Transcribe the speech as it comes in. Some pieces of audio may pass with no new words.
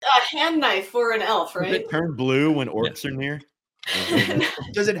hand knife for an elf, Does right? it turn blue when orcs are near?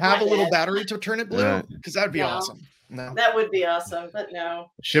 Does it have a little battery to turn it blue? Because that would be No. awesome. No. That would be awesome, but no.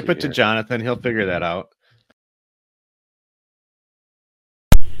 Ship it to Jonathan. He'll figure that out.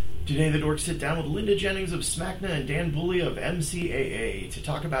 Today, the dorks sit down with Linda Jennings of SMACNA and Dan Bulley of MCAA to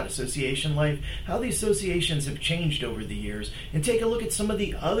talk about association life, how the associations have changed over the years, and take a look at some of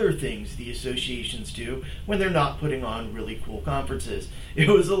the other things the associations do when they're not putting on really cool conferences. It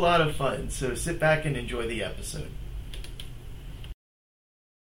was a lot of fun, so sit back and enjoy the episode.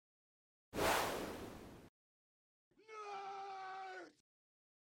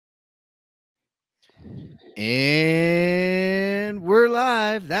 And we're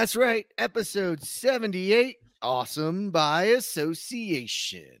live. That's right. Episode 78, Awesome by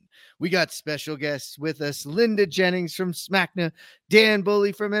Association. We got special guests with us, Linda Jennings from SMACNA, Dan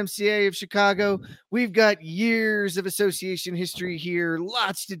Bulley from MCAA of Chicago. We've got years of association history here,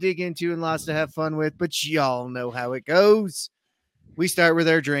 lots to dig into and lots to have fun with, but y'all know how it goes. We start with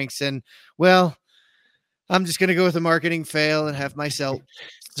our drinks, and, well, I'm just going to go with a marketing fail and have myself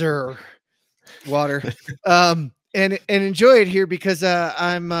water and enjoy it here because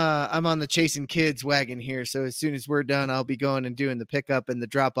I'm on the chasing kids wagon here, so as soon as we're done I'll be going and doing the pickup and the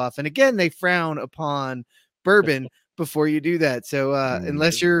drop off, and again they frown upon bourbon before you do that, so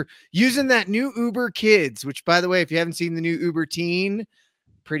unless you're using that new Uber Kids, which by the way, if you haven't seen the new Uber Teen,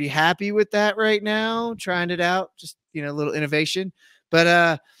 pretty happy with that right now, trying it out, just a little innovation.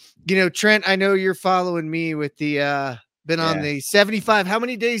 But Trent, I know you're following me with the been on the 75. How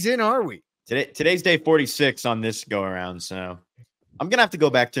many days in are we? Today's day 46 on this go around, so I'm gonna have to go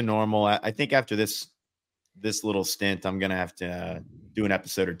back to normal. I think after this little stint, I'm gonna have to do an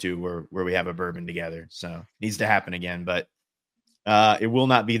episode or two where we have a bourbon together. So needs to happen again, but it will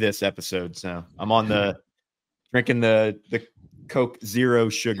not be this episode. So I'm on the drinking the Coke Zero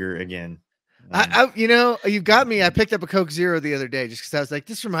Sugar again. You've got me. I picked up a Coke Zero the other day just because I was like,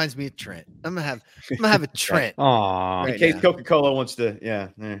 this reminds me of Trent. I'm gonna have a Trent. Aw, in case Coca-Cola wants to,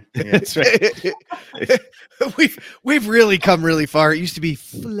 That's right. we've really come really far. It used to be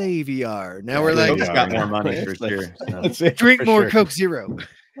Flaviar. Now we're like, Coke's got more money for sure. So. Drink more Coke Zero.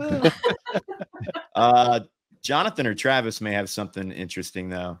 Jonathan or Travis may have something interesting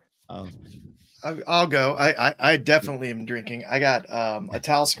though. I'll go. I definitely am drinking. I got a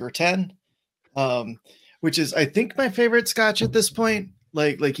Talisker 10. Which is, I think, my favorite scotch at this point.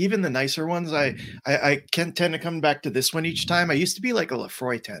 Like even the nicer ones, I can tend to come back to this one each time. I used to be like a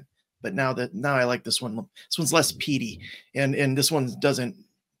Lefroy 10, but now I like this one. This one's less peaty, and this one doesn't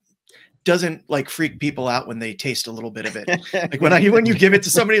like freak people out when they taste a little bit of it. Like when you give it to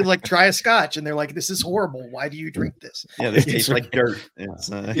somebody, like, try a scotch, and they're like, "This is horrible. Why do you drink this?" Yeah, they taste like dirt.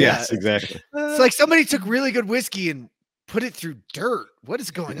 Yes, exactly. It's like somebody took really good whiskey and put it through dirt. What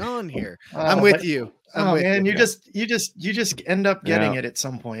is going on here? I'm with you. You just end up getting it at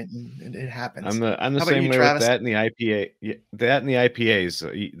some point, and it happens. I'm the same way with that and the IPA. Yeah, that and the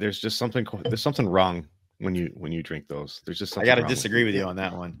IPAs. There's something wrong when you drink those. There's just something. I got to disagree with you on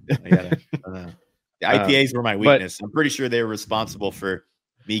that one. The IPAs were my weakness. I'm pretty sure they were responsible for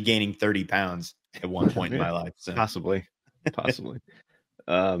me gaining 30 pounds at one point in my life. So. Possibly.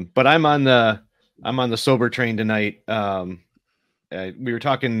 But I'm on the sober train tonight. We were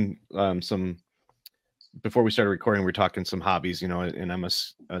talking some before we started recording. We were talking some hobbies, and I'm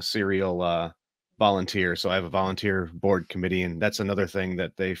a serial volunteer, so I have a volunteer board committee, and that's another thing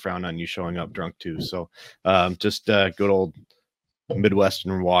that they frown on you showing up drunk too. So just good old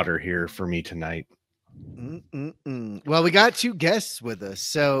Midwestern water here for me tonight. Well, we got two guests with us,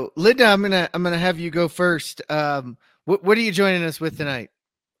 so Linda, I'm gonna have you go first. What are you joining us with tonight?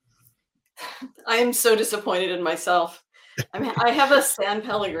 I am so disappointed in myself. I have a San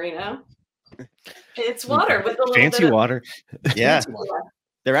Pellegrino. It's water with a little fancy bit of water. Yeah,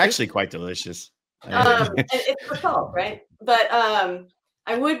 they're actually quite delicious. It's for salt, right? But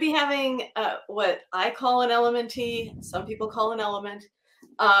I would be having what I call an element tea. Some people call an element.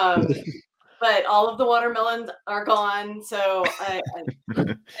 But all of the watermelons are gone, so I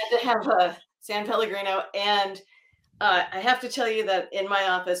had to have a San Pellegrino. And I have to tell you that in my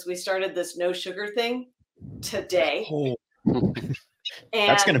office, we started this no sugar thing today. And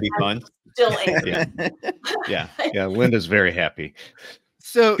that's going to be fun. Still angry. Yeah. Linda's very happy.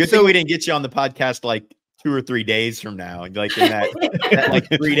 So good thing we didn't get you on the podcast like 2 or 3 days from now, like in that like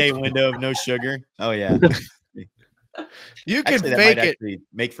 3-day window of no sugar. Oh yeah. You can fake it.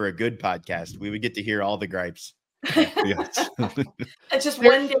 Make for a good podcast. We would get to hear all the gripes. It's just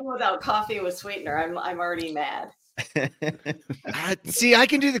one day without coffee with sweetener. I'm already mad. See, I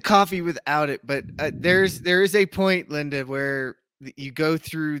can do the coffee without it, but there is a point, Linda, where you go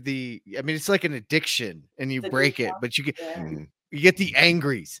through I mean, it's like an addiction and you The break it, detox, but you yeah. get the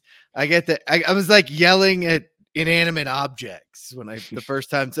angries. I get that. I was like yelling at inanimate objects when the first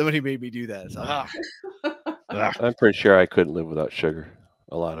time somebody made me do that. So, I'm pretty sure I couldn't live without sugar.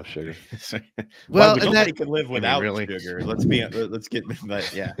 A lot of sugar. well, would and nobody that could live without really? sugar. Let's get,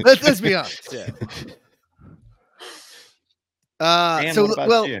 but yeah. let's be honest. Yeah. Dan, what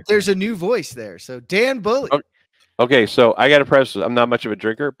about you? There's a new voice there. So Dan Bulley. Okay, so I got to preface. I'm not much of a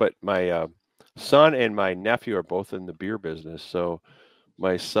drinker, but my son and my nephew are both in the beer business. So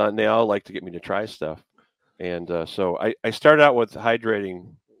my son, they all like to get me to try stuff, and so I started out with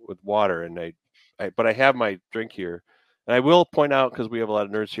hydrating with water, and but I have my drink here, and I will point out, because we have a lot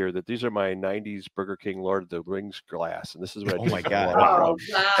of nerds here, that these are my '90s Burger King Lord of the Rings glass, and this is what I Oh drink my God. Oh,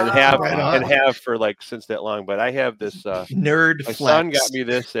 and wow. have for like since that long. But I have this. Nerd My flex. son got me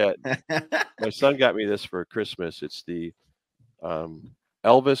this my son got me this for Christmas. It's the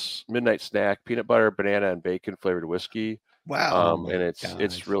Elvis Midnight Snack peanut butter, banana, and bacon flavored whiskey. Wow. And it's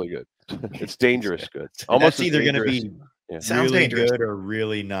gosh. really good. It's dangerous good. Almost as either going to dangerous- be Yeah. Sounds really dangerous. good or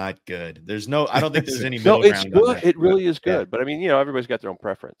really not good. I don't think there's any No, middle it's ground on good. that. It really is Yeah. good. But I mean, everybody's got their own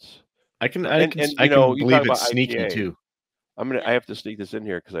preference. I can you know, you believe talk about it's sneaky IPA. too. I have to sneak this in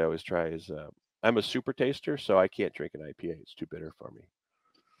here because I always try. I'm a super taster, so I can't drink an IPA. It's too bitter for me.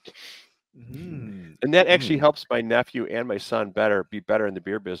 And that actually helps my nephew and my son be better in the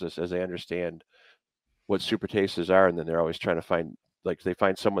beer business, as they understand what super tasters are, and then they're always trying to find, like, they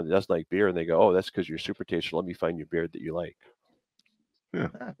find someone that doesn't like beer, and they go, "Oh, that's because you're a super taster. Let me find you a beer that you like."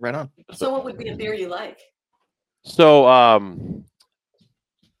 Ah, right on. So what would be a beer you like? So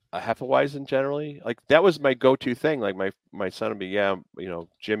a Hefeweizen generally, like that was my go-to thing. Like my son would be,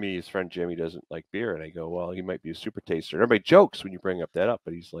 Jimmy, his friend Jimmy doesn't like beer, and I go, well, he might be a super taster. And everybody jokes when you bring up that up,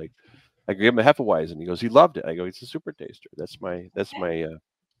 but he's like, I give him a Hefeweizen. He goes, he loved it. I go, he's a super taster. That's my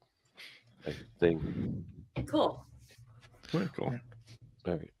thing. Cool. Very cool.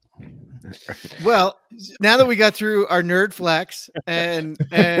 All right. Well, now that we got through our nerd flex, and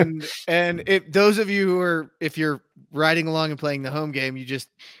if those of you who are, if you're riding along and playing the home game, you just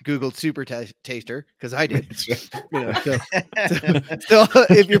Googled super taster, because I did. So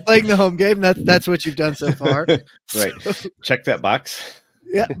if you're playing the home game, that's what you've done so far. Right. Check that box.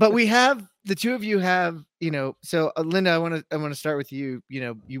 Yeah, but the two of you have, so Linda, I want to start with you.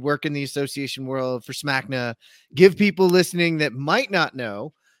 You work in the association world for SMACNA. Give people listening that might not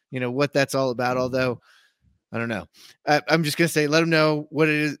know, what that's all about. Although I don't know, I'm just gonna say, let them know what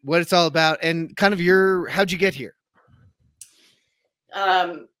it is, what it's all about, and kind of how'd you get here?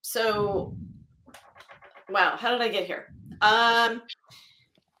 So, wow, how did I get here?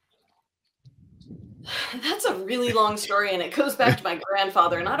 That's a really long story, and it goes back to my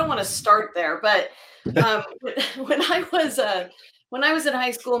grandfather, and I don't want to start there, but when I was in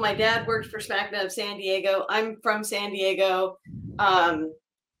high school, my dad worked for SMACNA of San Diego. I'm from San Diego.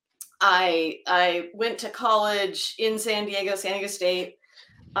 I went to college in San Diego State.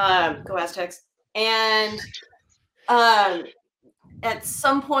 Go Aztecs. And at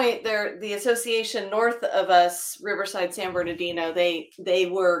some point the association north of us, Riverside, San Bernardino, they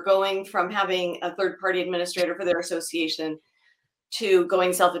were going from having a third-party administrator for their association to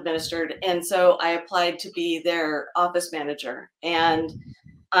going self-administered. And so I applied to be their office manager. And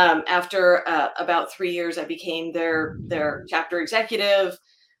after about 3 years, I became their chapter executive.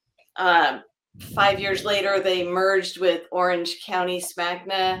 5 years later, they merged with Orange County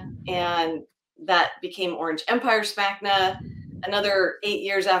SMACNA, and that became Orange Empire SMACNA. Another 8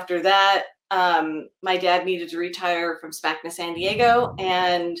 years after that, my dad needed to retire from SMACNA San Diego,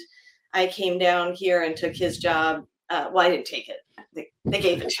 and I came down here and took his job. Well, I didn't take it. They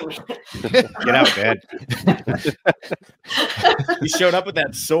gave it to me. Get out, Dad. You showed up with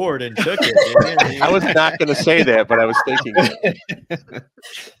that sword and took it. Didn't you? I was not going to say that, but I was thinking.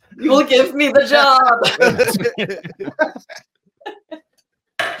 You will give me the job.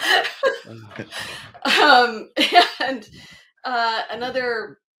 And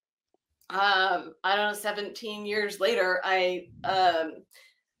another, I don't know, 17 years later,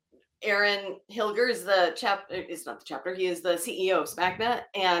 Aaron Hilger is the chapter. It's not the chapter. He is the CEO of SMACNA,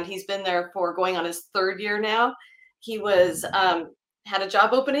 and he's been there for going on his third year now. He was had a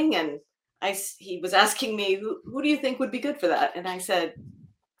job opening, and he was asking me, who do you think would be good for that? And I said,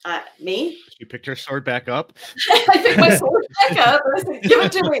 me. You picked your sword back up. I picked my sword back up, and I said, give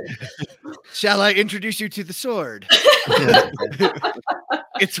it to me. Shall I introduce you to the sword?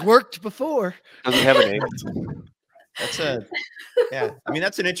 It's worked before. Doesn't have a name.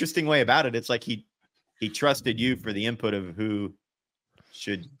 That's an interesting way about it. It's like he trusted you for the input of who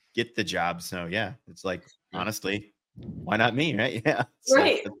should get the job. So yeah, it's like, honestly, why not me, right? Yeah. So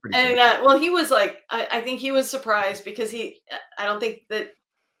Right. that's pretty And cool. well, he was like, I think he was surprised because I don't think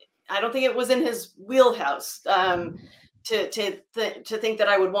it was in his wheelhouse to think that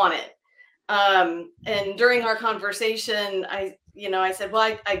I would want it. And during our conversation, I said,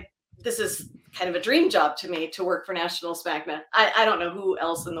 well, this is kind of a dream job to me to work for National SMACNA. I don't know who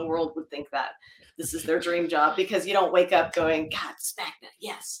else in the world would think that this is their dream job, because you don't wake up going, God, SMACNA,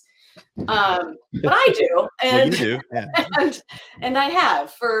 yes. But I do, Well, and you do. Yeah. and I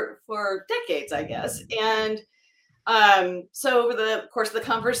have for decades, I guess. And so over the course of the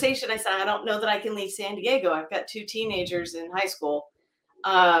conversation, I said, I don't know that I can leave San Diego. I've got 2 teenagers in high school.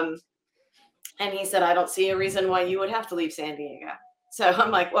 And he said, I don't see a reason why you would have to leave San Diego. So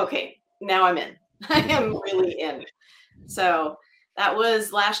I'm like, okay, now I'm in. I am really in. So that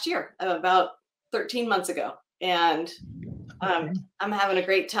was last year, about 13 months ago. And I'm having a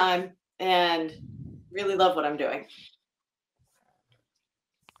great time and really love what I'm doing.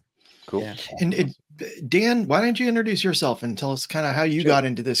 Cool. Yeah. And Dan, why don't you introduce yourself and tell us kind of how you Sure. got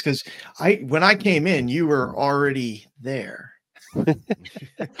into this? Because when I came in, you were already there.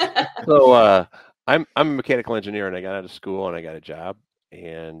 So I'm a mechanical engineer, and I got out of school and I got a job,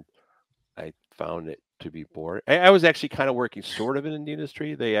 and I found it to be boring. I was actually kind of working sort of in the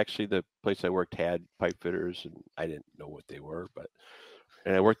industry. The place I worked had pipe fitters, and I didn't know what they were,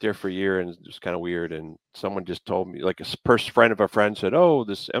 and I worked there for a year, and it was kind of weird. And someone just told me, like a friend of a friend said, "Oh,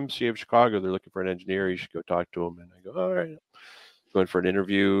 this MCAA of Chicago, they're looking for an engineer. You should go talk to them." And I go, "All right." Going for an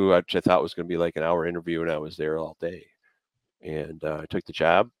interview, which I thought was going to be like an hour interview, and I was there all day. And I took the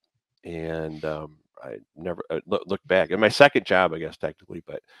job, and I never looked back. And my second job, I guess, technically,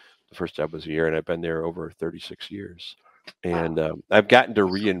 but the first job was a year, and I've been there over 36 years. And I've gotten to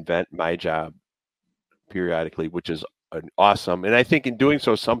reinvent my job periodically, which is awesome. And I think in doing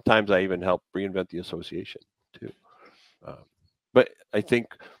so, sometimes I even help reinvent the association too. But I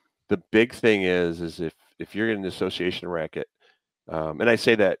think the big thing is if you're in an association racket, and I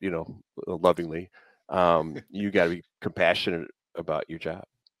say that, lovingly, you got to be compassionate about your job,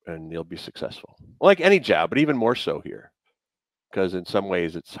 and you'll be successful. Like any job, but even more so here, because in some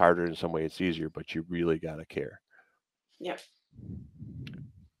ways it's harder, in some ways it's easier, but you really got to care. Yep.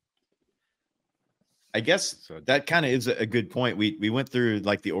 I guess that kind of is a good point. We went through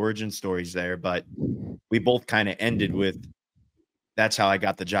like the origin stories there, but we both kind of ended with, that's how I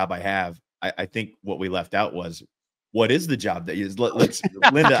got the job I have. I think what we left out was, what is the job that you? Let's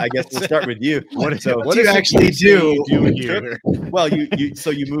Linda, I guess we'll start with you. What do you actually do here? Well,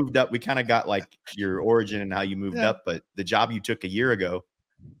 you moved up. We kind of got like your origin and how you moved up, but the job you took a year ago,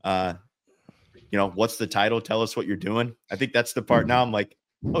 what's the title? Tell us what you're doing. I think that's the part now I'm like,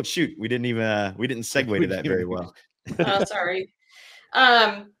 oh shoot, we didn't segue to that very well. Oh, sorry.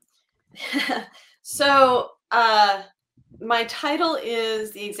 So my title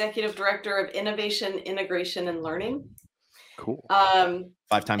is the Executive Director of Innovation, Integration, and Learning. Cool.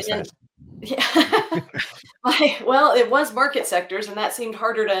 5 times fast. Yeah. Well, it was market sectors, and that seemed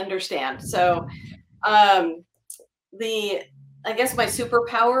harder to understand. So I guess my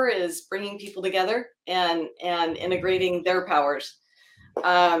superpower is bringing people together and integrating their powers.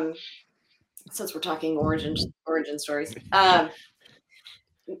 Since we're talking origin stories,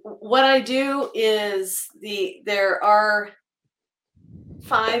 what I do is there are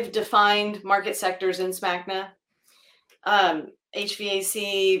 5 defined market sectors in SMACNA.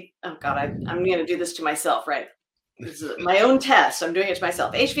 HVAC. Oh God, I'm going to do this to myself, right? This is my own test. I'm doing it to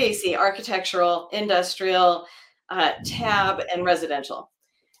myself. HVAC, architectural, industrial, tab, and residential.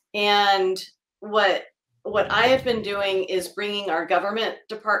 And what I have been doing is bringing our government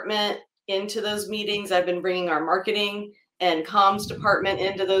department into those meetings. I've been bringing our marketing and comms department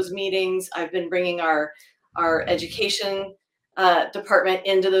into those meetings. I've been bringing our education department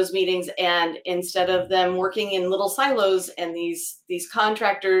into those meetings. And instead of them working in little silos and these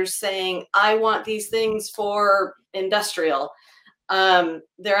contractors saying, I want these things for industrial,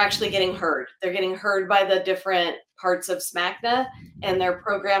 they're actually getting heard. They're getting heard by the different parts of SMACNA, and their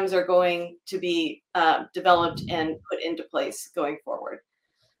programs are going to be developed and put into place going forward.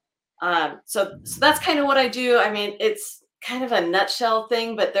 So that's kind of what I do. I mean, it's kind of a nutshell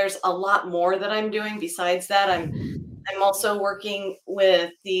thing, but there's a lot more that I'm doing besides that. I'm also working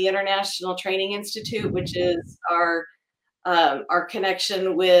with the International Training Institute, which is our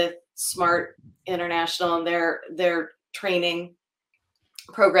connection with SMART International and their training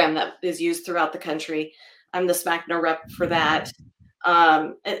program that is used throughout the country. I'm the SMACNA rep for that.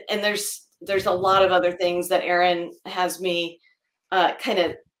 And there's a lot of other things that Aaron has me kind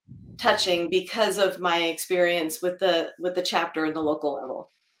of touching because of my experience with the chapter and the local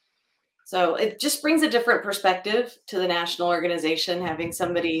level. So it just brings a different perspective to the national organization, having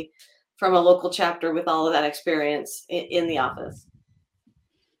somebody from a local chapter with all of that experience in the office.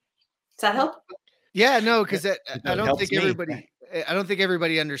 Does that help? Yeah, no, because I It don't helps think me.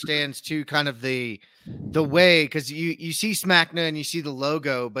 everybody understands too kind of the way, because you see SMACNA and you see the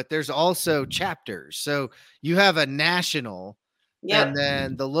logo, but there's also chapters. So you have a national, Yep. and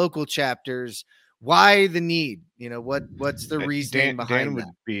then the local chapters. Why the need? What's the reasoning behind Dan that?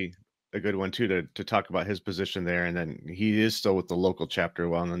 would be a good one too to talk about his position there, and then he is still with the local chapter.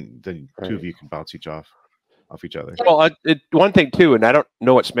 Well, and then the two of you can bounce off each other. Well, one thing too, and I don't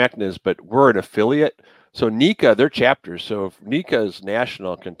know what SMACNA is, but we're an affiliate. So NECA, they're chapters. So if NECA's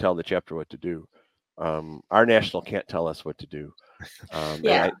national can tell the chapter what to do, our national can't tell us what to do.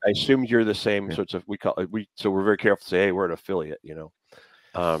 Yeah. And I assume you're the same sorts of. So we're very careful to say, hey, we're an affiliate,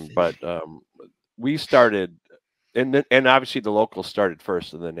 but we started, and obviously the locals started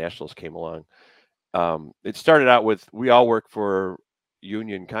first, and the nationals came along. It started out with, we all work for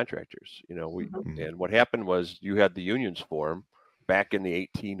union contractors, and what happened was you had the unions form back in the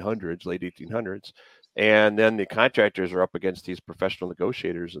 1800s, late 1800s, and then the contractors are up against these professional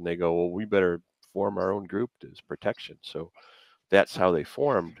negotiators, and they go, well, we better form our own group as protection. So that's how they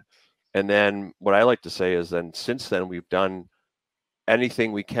formed. And then what I like to say is, then since then we've done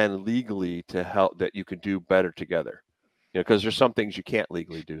anything we can legally to help that you can do better together, because there's some things you can't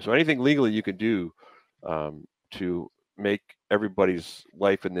legally do. So anything legally you can do to make everybody's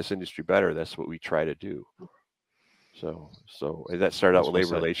life in this industry better, that's what we try to do. So that started out with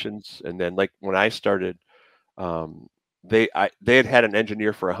labor relations, and then like when I started, they had an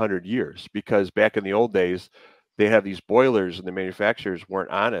engineer for 100 years, because back in the old days they have these boilers and the manufacturers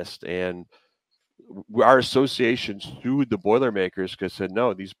weren't honest, and our association sued the boiler makers because said,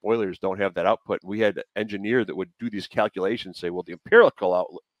 no, these boilers don't have that output. We had an engineer that would do these calculations, say, well, the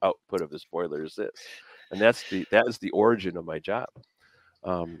empirical output of this boiler is this. And that is the origin of my job.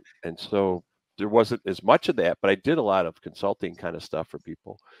 And so there wasn't as much of that, but I did a lot of consulting kind of stuff for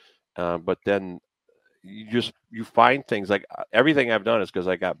people. But then you find things, like everything I've done is because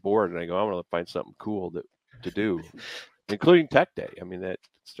I got bored and I go, I'm going to find something cool to do, including Tech Day. I mean, that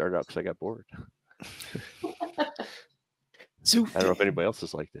started out because I got bored. So I don't know if anybody else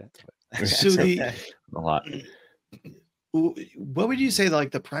is like that. So a lot. what would you say,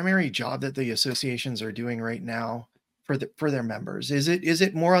 like, the primary job that the associations are doing right now for their members? Is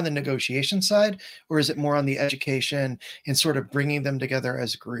it more on the negotiation side, or is it more on the education and sort of bringing them together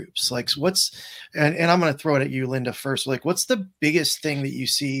as groups? Like, and I'm going to throw it at you, Linda, first. Like, what's the biggest thing that you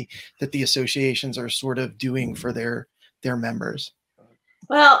see that the associations are sort of doing for their members?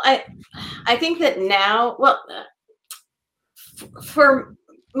 Well, I think that now, for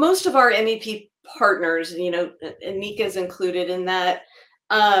most of our MEP partners, and NECA is included in that,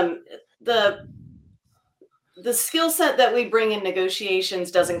 the skill set that we bring in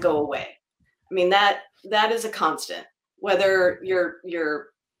negotiations doesn't go away. I mean, that is a constant, whether your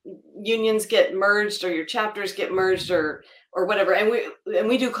unions get merged or your chapters get merged or whatever. And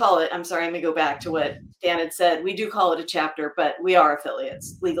we do call it, I'm sorry, let me go back to what Dan had said. We do call it a chapter, but we are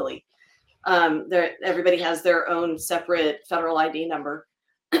affiliates legally. Everybody has their own separate federal ID number,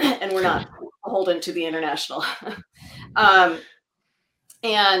 and we're not beholden to the international.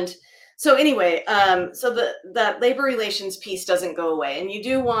 And so anyway, so that labor relations piece doesn't go away, and you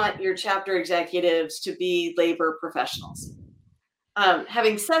do want your chapter executives to be labor professionals.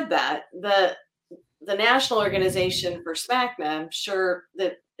 Having said that, the national organization for SMACNA, I'm sure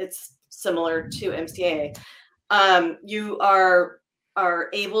that it's similar to MCAA. You are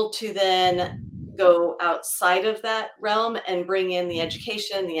able to then go outside of that realm and bring in the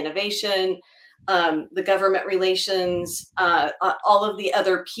education, the innovation, the government relations, all of the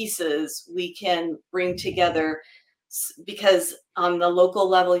other pieces we can bring together, because on the local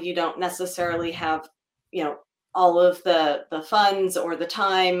level, you don't necessarily have, all of the funds or the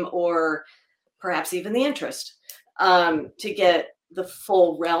time or perhaps even the interest to get the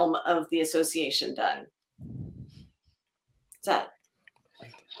full realm of the association done. Is that?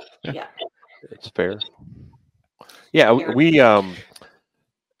 Yeah. It's fair. Yeah, we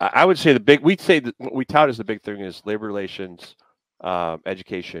I would say what we tout as the big thing is labor relations,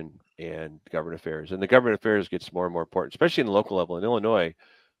 education, and government affairs. And the government affairs gets more and more important, especially in the local level. In Illinois,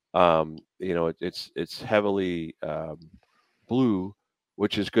 it's heavily blue,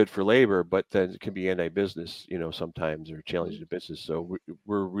 which is good for labor, but then it can be anti-business, sometimes, or challenging to business. So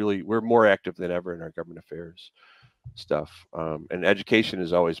we're more active than ever in our government affairs stuff. And education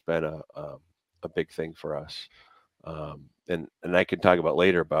has always been a big thing for us. And I can talk about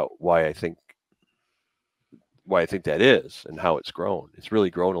later about why I think why I think that is and how it's grown. It's really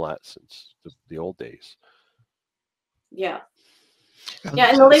grown a lot since the old days. Yeah. Yeah,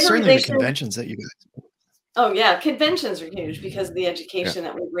 and the labor certainly the relations. conventions that you guys. Oh yeah, conventions are huge because of the education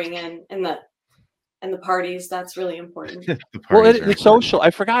that we bring in and the parties. That's really important. The Well, parties are it's important. social.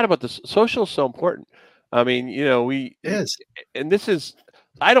 I forgot about this. Social is so important. I mean, Yes. and this is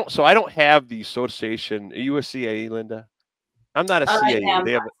I don't have the association. Are you a CAE, Linda? I'm not a CAE.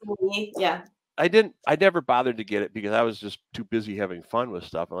 They have. Yeah. I never bothered to get it because I was just too busy having fun with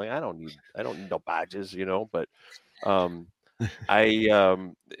stuff. I'm like, I don't need no badges, but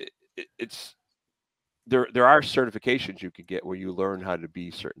it's there are certifications you could get where you learn how to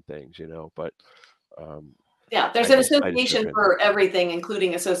be certain things, but yeah, there's an association for everything,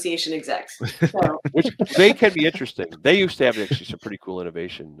 including association execs. So. Which they can be interesting. They used to have actually some pretty cool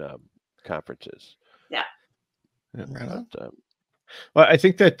innovation conferences. Yeah. Right on. Well, I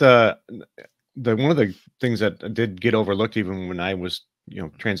think that one of the things that did get overlooked even when I was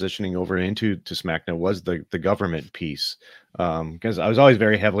transitioning over into SMACNA was the government piece, because I was always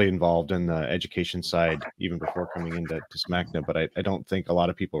very heavily involved in the education side even before coming into SMACNA, but I don't think a lot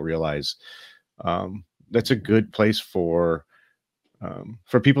of people realize that's a good place for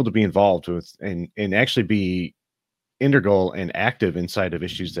people to be involved with and actually be integral and active inside of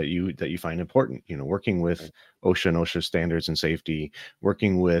issues that you find important, working with OSHA and OSHA standards and safety,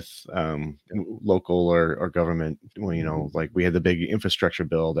 working with local or government, like we had the big infrastructure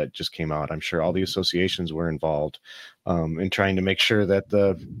bill that just came out. I'm sure all the associations were involved in trying to make sure that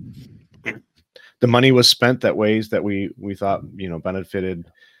the money was spent that ways that we thought,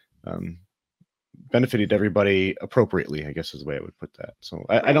 benefited everybody appropriately, I guess is the way I would put that. So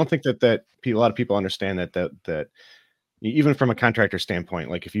I don't think that a lot of people understand that even from a contractor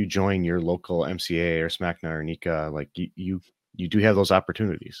standpoint, like if you join your local MCAA or SMACNA or NECA, like you do have those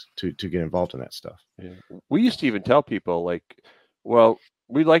opportunities to get involved in that stuff. Yeah. We used to even tell people like, well,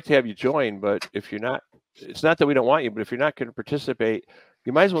 we'd like to have you join, but if you're not, it's not that we don't want you, but if you're not going to participate,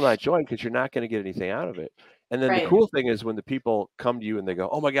 you might as well not join because you're not going to get anything out of it. And then the cool thing is when the people come to you and they go,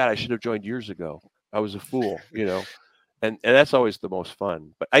 oh my God, I should have joined years ago. I was a fool, And that's always the most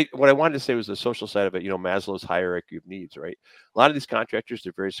fun. But what I wanted to say was the social side of it, Maslow's hierarchy of needs, right? A lot of these contractors,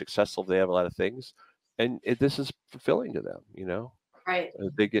 they're very successful. They have a lot of things. And this is fulfilling to them, Right.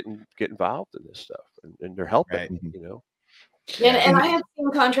 They get involved in this stuff and they're helping, And I have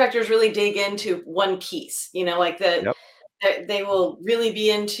seen contractors really dig into one piece, like they will really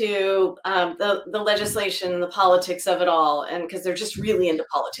be into the legislation, the politics of it all. And because they're just really into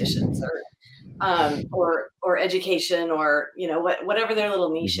politicians or education or whatever their little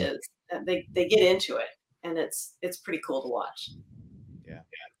niche is, they get into it, and it's pretty cool to watch.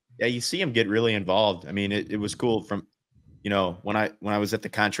 Yeah, you see them get really involved. I mean, it was cool from when I was at the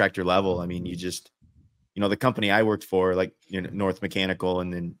contractor level. I mean, you just the company I worked for, like North Mechanical,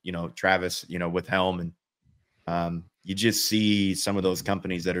 and then Travis, with Helm, and you just see some of those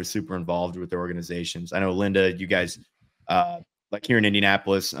companies that are super involved with their organizations. I know Linda, you guys like here in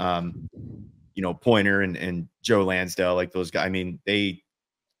Indianapolis, Pointer and Joe Lansdale, like those guys. I mean, they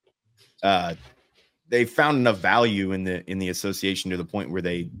found enough value in the association to the point where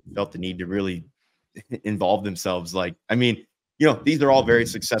they felt the need to really involve themselves. Like, I mean, these are all very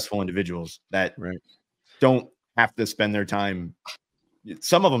successful individuals that don't have to spend their time.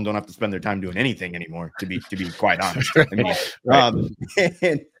 Some of them don't have to spend their time doing anything anymore, to be quite honest. I mean,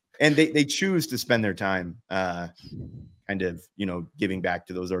 and they choose to spend their time kind of giving back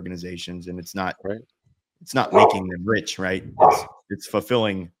to those organizations, and it's not making them rich, right? It's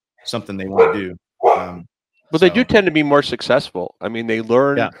fulfilling something they want to do. But they do tend to be more successful. I mean, they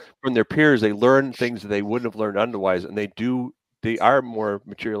learn from their peers. They learn things that they wouldn't have learned otherwise, and they are more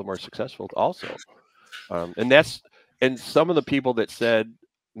material, more successful also. And some of the people that said,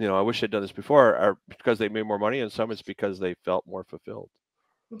 I wish I'd done this before, are because they made more money, and some it's because they felt more fulfilled,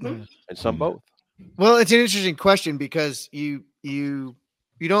 and some both. Well, it's an interesting question because you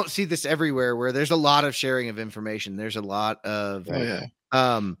don't see this everywhere, where there's a lot of sharing of information. There's a lot of,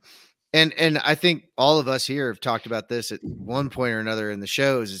 and I think all of us here have talked about this at one point or another in the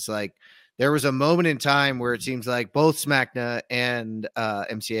shows. It's like there was a moment in time where it seems like both SMACNA and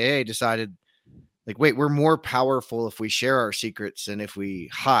MCAA decided, like, wait, we're more powerful if we share our secrets than if we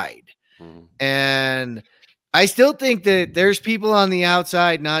hide. And I still think that there's people on the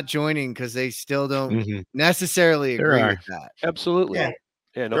outside not joining because they still don't necessarily agree with that. Absolutely. Yeah,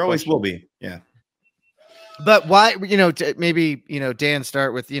 no there always will be. Yeah. But why, maybe, Dan,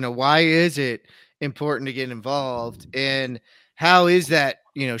 start with, why is it important to get involved, and how is that,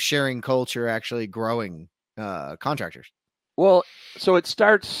 sharing culture actually growing contractors? Well, so it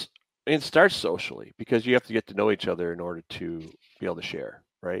starts it starts socially because you have to get to know each other in order to be able to share,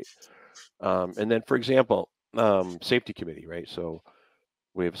 right? And then, for example, safety committee, right? So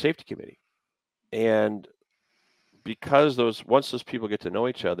we have a safety committee, and because once those people get to know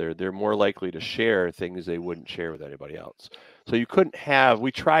each other, they're more likely to share things they wouldn't share with anybody else. So you couldn't have.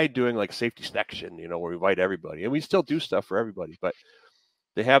 We tried doing like safety section, where we invite everybody, and we still do stuff for everybody, but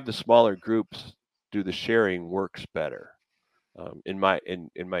they have the smaller groups do the sharing works better, in my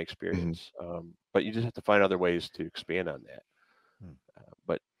experience. But you just have to find other ways to expand on that.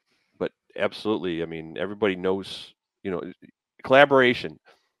 But absolutely, I mean, everybody knows, collaboration.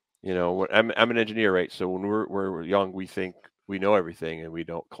 I'm an engineer, right? So when we're young, we think we know everything, and we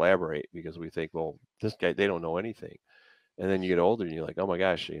don't collaborate because we think, well, this guy, they don't know anything. And then you get older, and you're like, oh my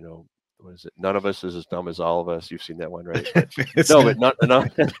gosh, what is it? None of us is as dumb as all of us. You've seen that one, right? But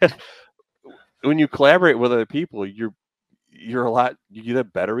not. When you collaborate with other people, you get a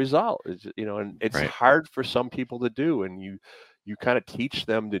better result. And it's hard for some people to do, and you kind of teach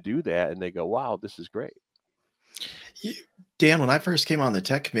them to do that, and they go, wow, this is great. Dan, when I first came on the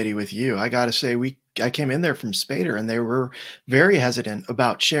tech committee with you, I got to say, I came in there from Spader, and they were very hesitant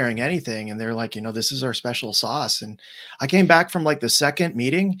about sharing anything. And they're like, this is our special sauce. And I came back from like the second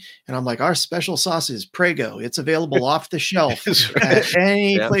meeting, and I'm like, our special sauce is Prego. It's available off the shelf at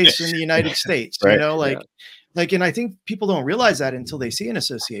any place in the United States, and I think people don't realize that until they see an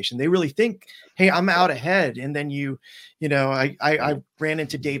association. They really think, hey, I'm out ahead. And then I ran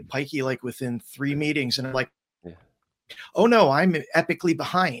into Dave Pikey like within 3 meetings, and I'm like, oh no, I'm epically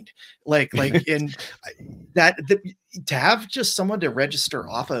behind. And to have just someone to register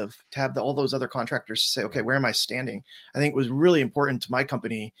off of, to have all those other contractors say, okay, where am I standing? I think was really important to my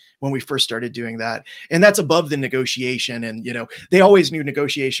company when we first started doing that. And that's above the negotiation. And, they always knew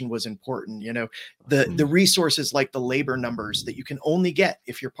negotiation was important. The resources like the labor numbers that you can only get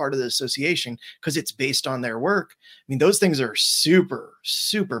if you're part of the association, because it's based on their work. I mean, those things are super,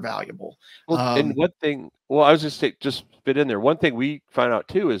 super valuable. And one thing, I was just fit in there. One thing we found out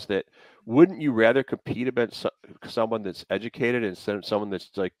too is that, wouldn't you rather compete against someone that's educated instead of someone that's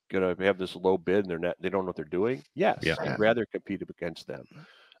like going to have this low bid and they don't know what they're doing? Yes, I'd rather compete against them.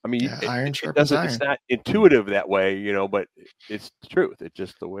 I mean, it's not intuitive that way, but it's the truth. It's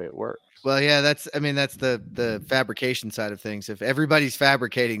just the way it works. Well, yeah, that's the fabrication side of things. If everybody's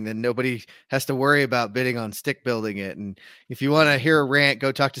fabricating, then nobody has to worry about bidding on stick building it. And if you want to hear a rant,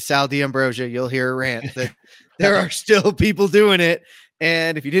 go talk to Sal D'Ambrosia. You'll hear a rant that there are still people doing it.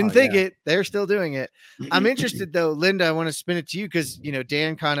 And if you didn't think it, they're still doing it. I'm interested though, Linda, I want to spin it to you because,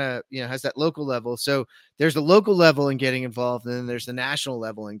 Dan kind of, has that local level. So there's the local level in getting involved, and then there's the national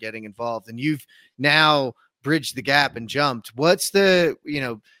level in getting involved. And you've now bridged the gap and jumped. What's the,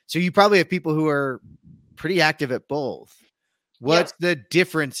 so you probably have people who are pretty active at both. What's the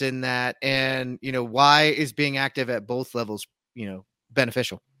difference in that? And, why is being active at both levels,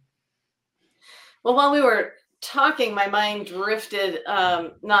 beneficial? Well, while we were talking, my mind drifted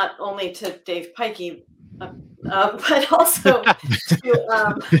not only to Dave Pikey, but also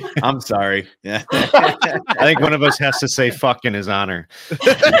to, I'm sorry. Yeah. I think one of us has to say fuck in his honor.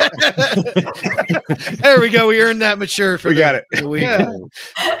 There we go. We earned that mature for got it.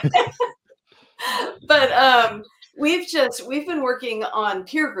 But we've been working on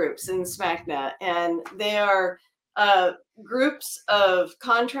peer groups in SMACNA, and they are groups of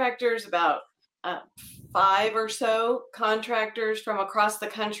contractors, about 5 or so contractors from across the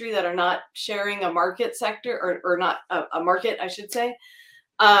country that are not sharing a market sector or not a market, I should say.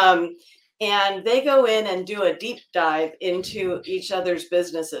 And they go in and do a deep dive into each other's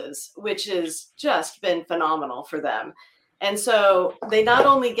businesses, which has just been phenomenal for them. And so they not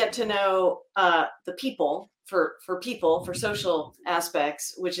only get to know the people for social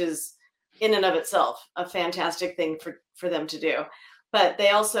aspects, which is in and of itself a fantastic thing for them to do, but they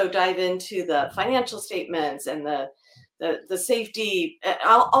also dive into the financial statements and the safety,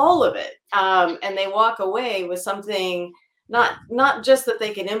 all of it. And they walk away with something, not just that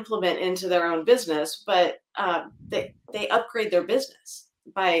they can implement into their own business, but they upgrade their business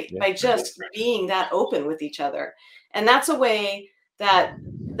by just being that open with each other. And that's a way that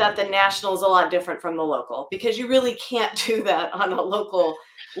the national is a lot different from the local, because you really can't do that on a local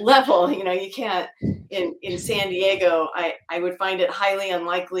level. You can't in San Diego. I would find it highly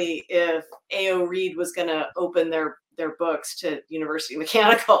unlikely if A.O. Reed was going to open their books to University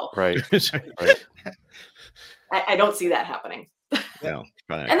Mechanical. Right. I don't see that happening. No,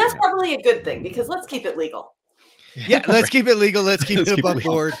 and that's probably a good thing, because let's keep it legal. Yeah, let's keep it legal. Let's keep it above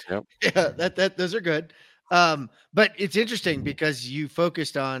board. Yep. Yeah, those are good. But it's interesting because you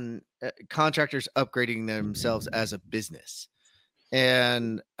focused on contractors upgrading themselves as a business.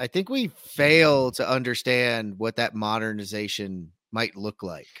 And I think we fail to understand what that modernization might look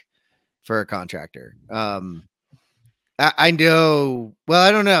like for a contractor. I know, well,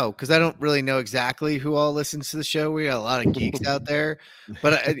 I don't know, because I don't really know exactly who all listens to the show. We got a lot of geeks out there,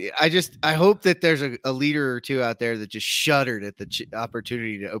 but I hope that there's a leader or two out there that just shuddered at the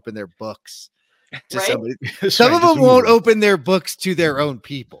opportunity to open their books to Right? somebody. Some of them won't open their books to their own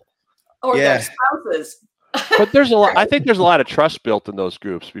people. Or Yeah. their spouses. But there's a lot. I think there's a lot of trust built in those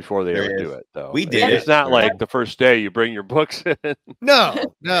groups before they There ever is. do it, though. We did It's it. not like the first day you bring your books in. No.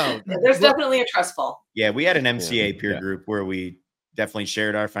 There's definitely a trust fall. Yeah, we had an MCA peer Yeah. group where we definitely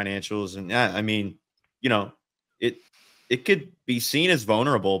shared our financials, and yeah, I mean, you know, it could be seen as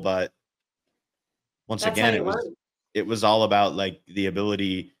vulnerable, but once That's again, how you learn. it was all about like the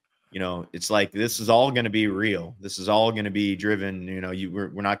ability. You know, it's like this is all going to be real. This is all going to be driven. You know,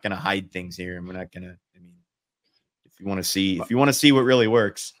 we're not going to hide things here, and we're not going to. I mean, if you want to see what really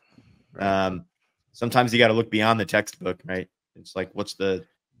works, sometimes you got to look beyond the textbook, right? It's like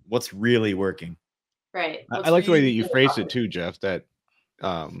what's really working. Right. I like the way that you phrased it too, Jeff, that,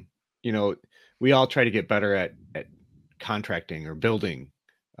 you know, we all try to get better at contracting or building.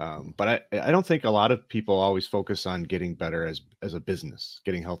 But I don't think a lot of people always focus on getting better as a business,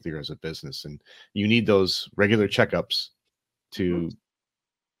 getting healthier as a business. And you need those regular checkups to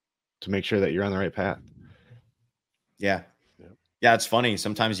make sure that you're on the right path. Yeah. Yeah. It's funny.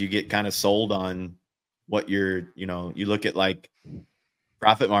 Sometimes you get kind of sold on what you look at like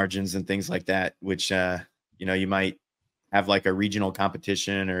profit margins and things like that, which, you might have like a regional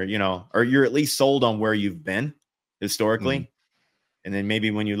competition or you're at least sold on where you've been historically. Mm-hmm. And then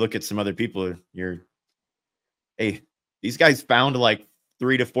maybe when you look at some other people, hey, these guys found like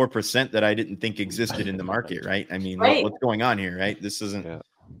 3 to 4% that I didn't think existed in the market. Right. I mean, right. What's going on here? Right. This isn't,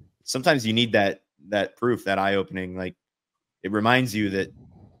 sometimes you need that proof, that eye opening, like it reminds you that,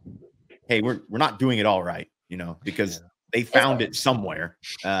 hey, we're not doing it all right, because they found it somewhere.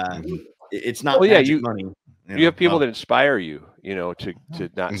 It's not magic money. You have people that inspire you, to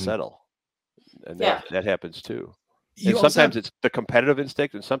not settle. And that happens too. And sometimes it's the competitive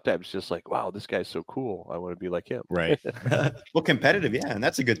instinct, and sometimes it's just like, wow, this guy's so cool. I want to be like him. Right. Well, competitive. Yeah. And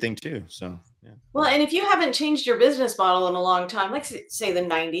that's a good thing too. So, yeah. Well, and if you haven't changed your business model in a long time, like say the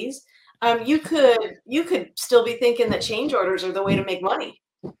 90s, you could still be thinking that change orders are the way to make money.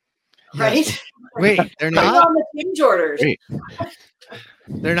 Right? Yes. Wait, they're not on the change orders. Wait.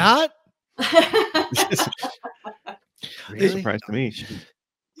 They're not? Really surprised to me.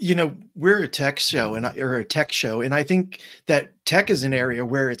 We're a tech show and I think that tech is an area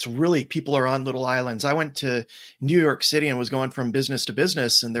where it's really people are on little islands. I went to New York City and was going from business to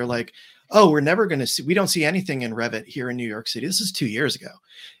business, and they're like, oh, we don't see anything in Revit here in New York City. This is 2 years ago.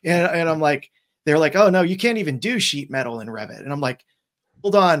 And I'm like, they're like, oh no, you can't even do sheet metal in Revit. And I'm like,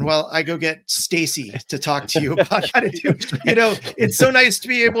 hold on, while I go get Stacy to talk to you about how to do, it's so nice to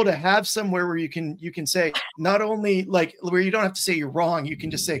be able to have somewhere where you can say, not only like where you don't have to say you're wrong, you can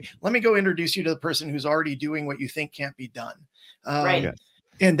just say, let me go introduce you to the person who's already doing what you think can't be done. Right.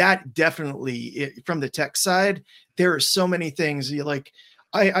 And that definitely, from the tech side, there are so many things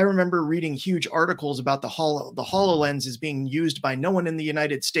I remember reading huge articles about the HoloLens is being used by no one in the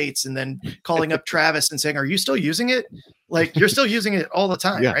United States, and then calling up Travis and saying, are you still using it? Like, you're still using it all the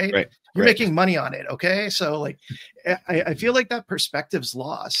time, right? You're making money on it. Okay. So like, I feel like that perspective's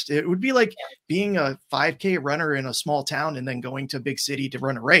lost. It would be like being a 5K runner in a small town and then going to a big city to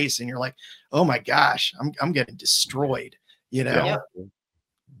run a race. And you're like, oh my gosh, I'm getting destroyed, Yeah.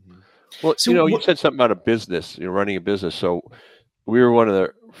 Well, you said something about a business, running a business. So we were one of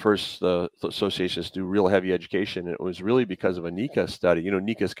the first associations to do real heavy education. And it was really because of a NECA study.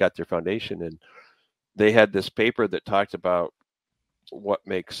 NECA's got their foundation, and they had this paper that talked about what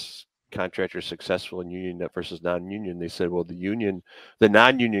makes contractors successful in union versus non-union. They said, well, the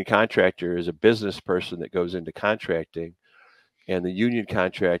non-union contractor is a business person that goes into contracting, and the union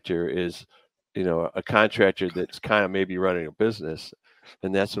contractor is, a contractor that's kind of maybe running a business.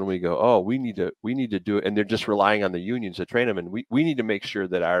 And that's when we go, oh, we need to do it. And they're just relying on the unions to train them. And we need to make sure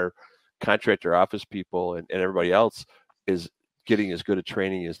that our contractor office people and everybody else is getting as good a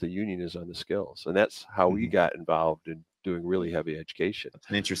training as the union is on the skills. And that's how we got involved in doing really heavy education. That's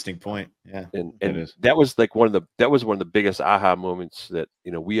an interesting point. Yeah. And that was like one of the biggest aha moments that,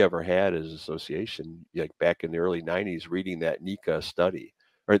 we ever had as an association, like back in the early 90s, reading that NECA study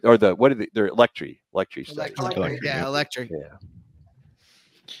or the, what are they, they're electric study. Electric. Yeah.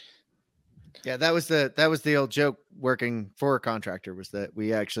 Yeah, that was the old joke working for a contractor, was that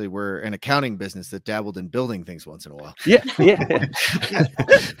we actually were an accounting business that dabbled in building things once in a while. Yeah.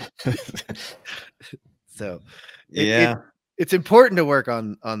 So it's important to work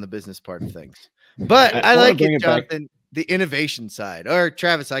on the business part of things. But I wanna like bring it, it back. Jonathan, the innovation side. Or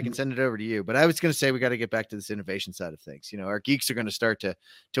Travis, I can send it over to you. But I was going to say we got to get back to this innovation side of things. You know, our geeks are going to start to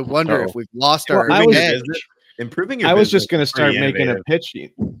wonder if we've lost our edge. Improving your I was business just going to is pretty start making a innovative. pitch.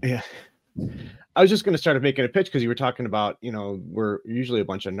 Yeah. I was just going to start making a pitch because you were talking about, you know, we're usually a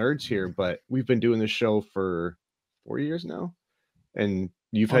bunch of nerds here, but we've been doing this show for 4 years now. And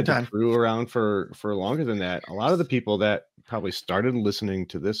you've had the crew around for longer than that. A lot of the people that probably started listening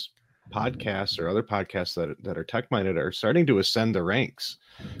to this podcast or other podcasts that are tech minded are starting to ascend the ranks.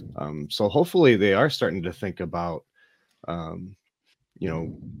 So hopefully they are starting to think about, you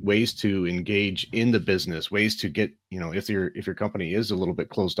know, ways to engage in the business, ways to get, you know, if your company is a little bit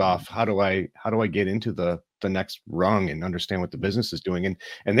closed off, how do I get into the next rung and understand what the business is doing?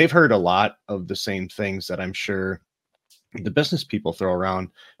 And they've heard a lot of the same things that I'm sure the business people throw around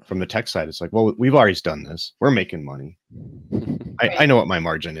from the tech side. It's like, well, we've already done this. We're making money. I know what my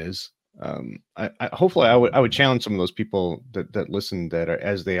margin is. Hopefully I would challenge some of those people that listen, that are,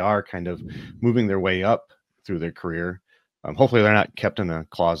 as they are kind of moving their way up through their career. Hopefully they're not kept in a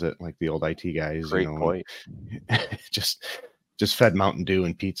closet like the old IT guys. Great point. just fed Mountain Dew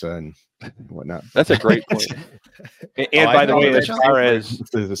and pizza and whatnot. That's a great point. And by the way, as far as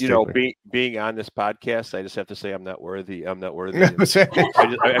you know, being on this podcast, I just have to say I'm not worthy. I'm not worthy. I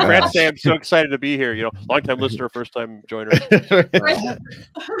forgot to say I'm so excited to be here. You know, long-time listener, first-time joiner.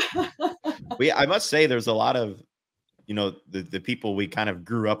 I must say, there's a lot of, you know, the people we kind of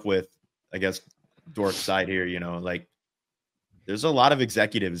grew up with, I guess, dork side here. You know, like there's a lot of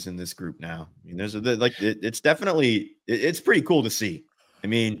executives in this group now. I mean, it's definitely, it's pretty cool to see. I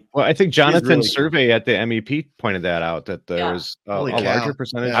mean, well, I think Jonathan's really survey at the MEP pointed that out, that there's a larger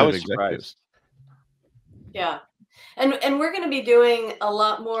percentage of executives. Yeah. And we're going to be doing a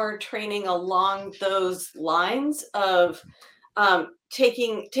lot more training along those lines of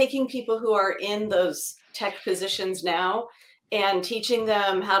taking people who are in those tech positions now and teaching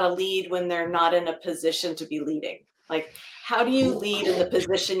them how to lead when they're not in a position to be leading. Like, how do you lead in the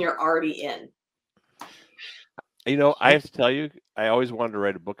position you're already in? You know, I have to tell you, I always wanted to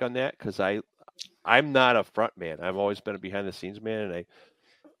write a book on that because I'm not a front man. I've always been a behind the scenes man. And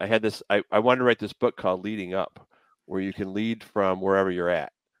I had this, I wanted to write this book called Leading Up, where you can lead from wherever you're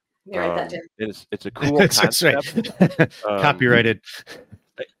at. Write that down. It's a cool concept. Copyrighted.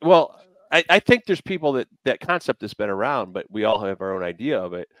 Well, I think there's people that concept has been around, but we all have our own idea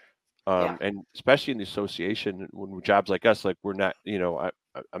of it. And especially in the association, when jobs like us, like we're not, you know,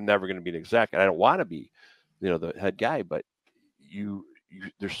 I'm never going to be an exec, and I don't want to be, you know, the head guy, but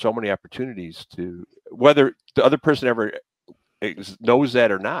there's so many opportunities to, whether the other person ever knows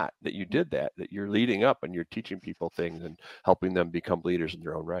that or not, that you did that you're leading up and you're teaching people things and helping them become leaders in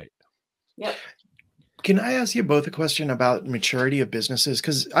their own right. Yep. Can I ask you both a question about maturity of businesses?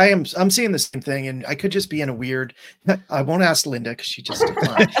 Because I'm seeing the same thing, and I could just be in a weird. I won't ask Linda because she just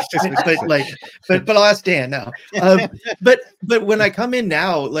declined. but I'll ask Dan now. But when I come in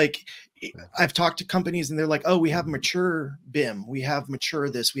now, like I've talked to companies and they're like, oh, we have mature BIM, we have mature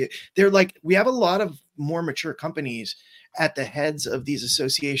this. They're like, we have a lot of more mature companies at the heads of these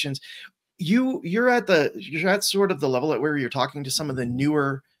associations. You're at sort of the level at where you're talking to some of the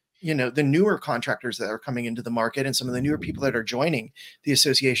newer, you know, the newer contractors that are coming into the market and some of the newer people that are joining the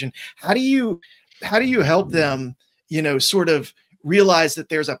association. How do you help them, you know, sort of realize that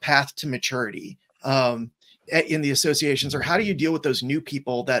there's a path to maturity in the associations, or how do you deal with those new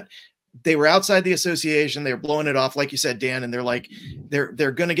people that they were outside the association, they're blowing it off, like you said, Dan, and they're like, they're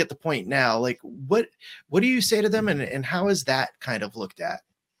going to get the point now. Like, what do you say to them, and how is that kind of looked at?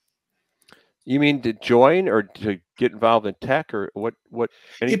 You mean to join or to get involved in tech, or what?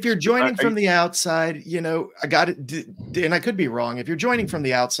 If you're joining from the outside, you know, I got it, and I could be wrong. If you're joining from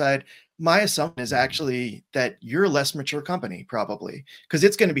the outside, my assumption is actually that you're a less mature company, probably, because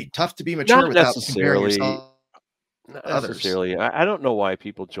it's going to be tough to be mature without comparing yourself. Not necessarily. I don't know why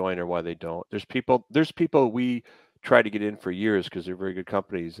people join or why they don't. There's people we try to get in for years because they're very good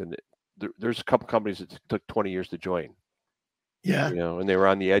companies, and there's a couple companies that took 20 years to join. Yeah, you know, and they were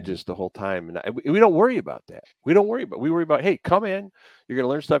on the edges the whole time, and we don't worry about that. We worry about, hey, come in, you're going to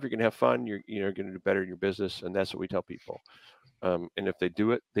learn stuff, you're going to have fun, you're going to do better in your business, and that's what we tell people. And if they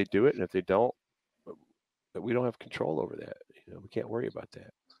do it, they do it, and if they don't, we don't have control over that. You know, we can't worry about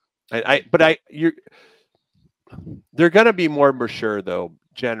that. They're going to be more mature though,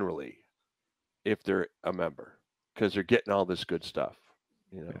 generally, if they're a member, because they're getting all this good stuff.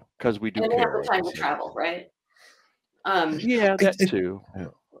 You know, because we do. And they have the time to travel, right? Yeah, that too.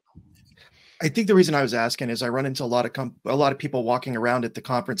 I think the reason I was asking is I run into a lot of people walking around at the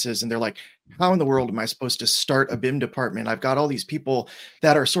conferences, and they're like, how in the world am I supposed to start a BIM department? I've got all these people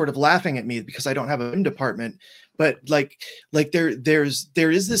that are sort of laughing at me because I don't have a BIM department. But like there is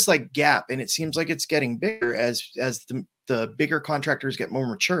this like gap, and it seems like it's getting bigger as the bigger contractors get more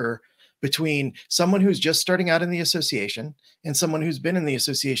mature, between someone who's just starting out in the association and someone who's been in the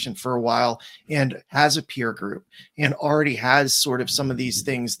association for a while and has a peer group and already has sort of some of these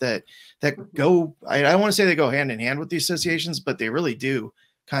things that go, I don't want to say they go hand in hand with the associations, but they really do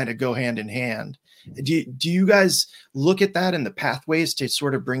kind of go hand in hand. Do you guys look at that and the pathways to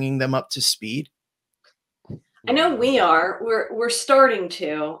sort of bringing them up to speed? I know we are. We're starting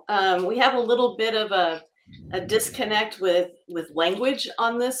to. We have a little bit of a disconnect with language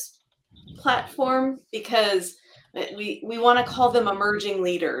on this platform, because we want to call them emerging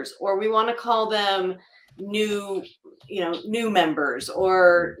leaders, or we want to call them new members,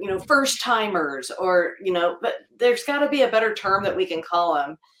 or first timers, or but there's got to be a better term that we can call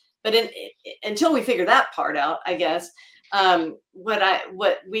them. But until we figure that part out, I guess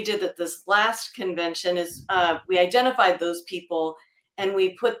what we did at this last convention is we identified those people and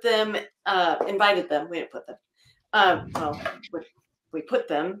we put them, invited them. We didn't put them. We put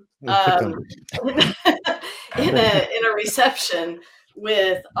them in a reception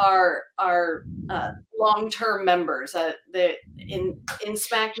with our long-term members. In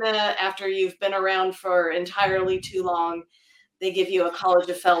SMACNA, after you've been around for entirely too long, they give you a College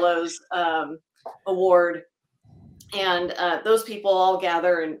of Fellows award. And those people all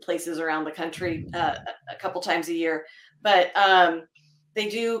gather in places around the country a couple times a year. But they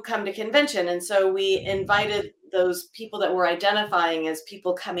do come to convention. And so we invited those people that we're identifying as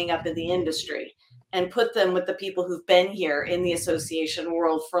people coming up in the industry and put them with the people who've been here in the association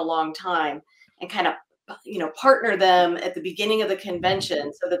world for a long time, and kind of, partner them at the beginning of the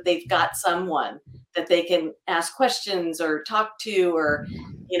convention so that they've got someone that they can ask questions or talk to, or,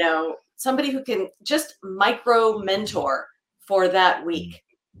 somebody who can just micro mentor for that week.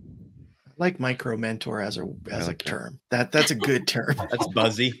 I like micro mentor as a term. That's a good term. That's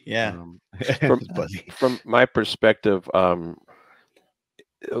buzzy. Yeah. From my perspective, I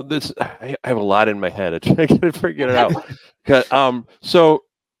have a lot in my head. I gotta figure it out. So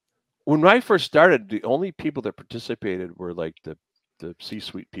when I first started, the only people that participated were like the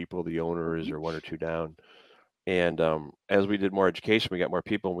C-suite people, the owners, or one or two down. And as we did more education, we got more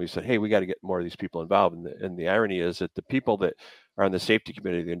people, and we said, hey, we got to get more of these people involved. And the irony is that the people that are on the safety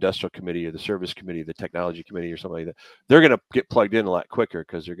committee, the industrial committee, or the service committee, the technology committee, or something like that, they're going to get plugged in a lot quicker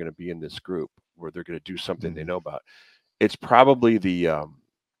because they're going to be in this group where they're going to do something they know about. It's probably the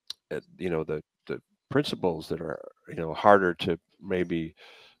principals that are, harder to maybe,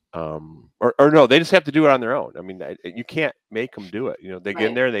 or no, they just have to do it on their own. I mean, you can't make them do it. They get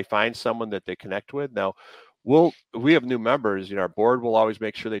in there and they find someone that they connect with. Now, we have new members. Our board will always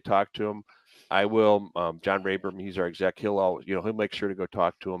make sure they talk to them. I will. John Rayburn, he's our exec. He'll always, he'll make sure to go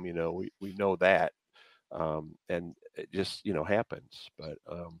talk to them. We know that, and it just happens. But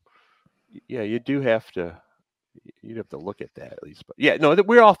yeah, you do have to. You'd have to look at that at least. But yeah, no,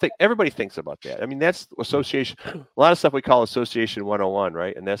 we all think, everybody thinks about that. I mean, that's association. A lot of stuff we call association 101,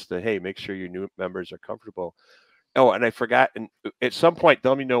 right? And that's hey, make sure your new members are comfortable. Oh, and I forgot. And at some point,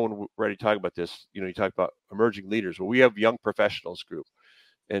 let me know when we're ready to talk about this. You talk about emerging leaders. Well, we have young professionals group,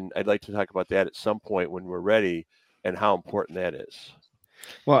 and I'd like to talk about that at some point when we're ready, and how important that is.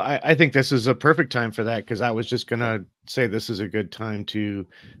 Well, I think this is a perfect time for that, because I was just going to say this is a good time to.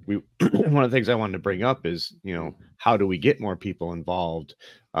 One of the things I wanted to bring up is, how do we get more people involved?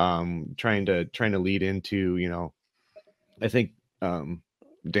 Trying to lead into, I think.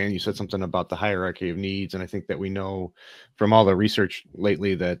 Dan, you said something about the hierarchy of needs, and I think that we know from all the research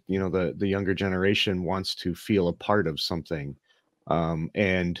lately that the younger generation wants to feel a part of something,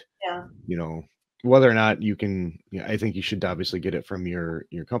 and whether or not you can, I think you should obviously get it from your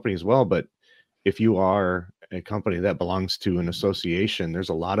company as well. But if you are a company that belongs to an association, there's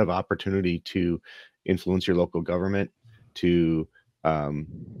a lot of opportunity to influence your local government, to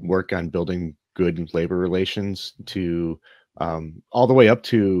work on building good labor relations, to all the way up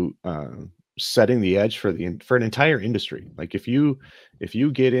to setting the edge for an entire industry. Like if you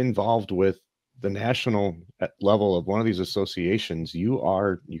get involved with the national level of one of these associations,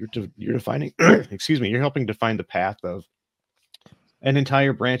 you're defining you're helping define the path of an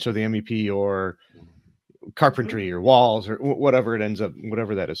entire branch of the MEP, or carpentry, or walls, or whatever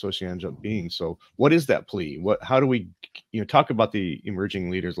that association ends up being. So what is that plea? How do we talk about the emerging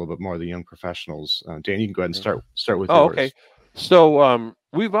leaders a little bit more, the young professionals? Dan, you can go ahead and start with yours. Okay. So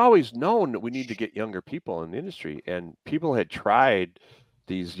we've always known that we need to get younger people in the industry, and people had tried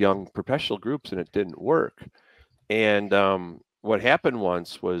these young professional groups, and it didn't work. And what happened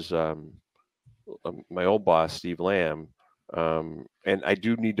once was my old boss, Steve Lamb, and I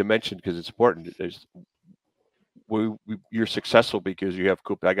do need to mention because it's important. You're successful because you have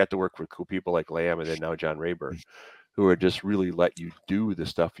cool. I got to work with cool people like Lamb, and then now John Rayburn, who are just really let you do the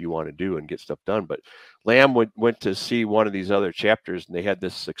stuff you want to do and get stuff done. But Lamb went to see one of these other chapters, and they had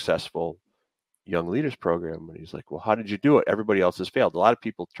this successful young leaders program. And he's like, well, how did you do it? Everybody else has failed. A lot of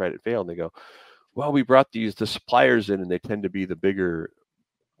people tried it, failed. And they go, well, we brought the suppliers in, and they tend to be the bigger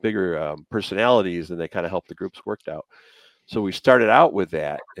personalities, and they kind of help the groups worked out. So we started out with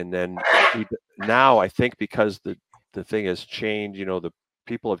that. And then now I think because the thing has changed, the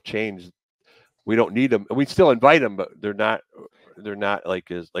people have changed. We don't need them. We still invite them, but they're not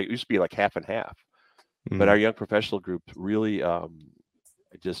like it used to be like half and half. Mm-hmm. But our young professional group really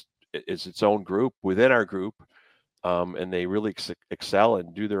it's its own group within our group. And they really excel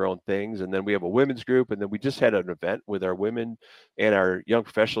and do their own things. And then we have a women's group. And then we just had an event with our women and our young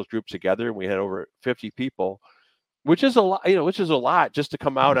professionals group together. And we had over 50 people, which is a lot, just to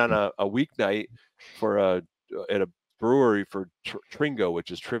come out on a weeknight at a brewery for Tringo, which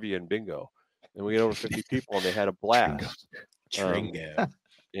is trivia and bingo. And we had over 50 people, and they had a blast. Tringo.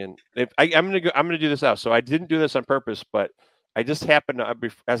 And I'm gonna do this out. So I didn't do this on purpose, but I just happened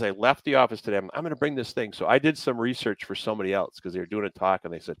to, as I left the office today, I'm going to bring this thing. So I did some research for somebody else because they were doing a talk,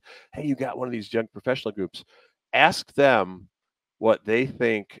 and they said, hey, you got one of these young professional groups. Ask them what they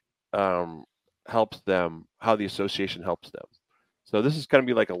think helps them, how the association helps them. So this is going to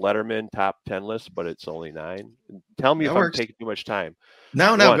be like a Letterman top 10 list, but it's only 9. Tell me if I'm taking too much time.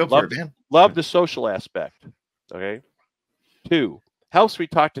 No, go for it, man. Love the social aspect. Okay. 2, helps me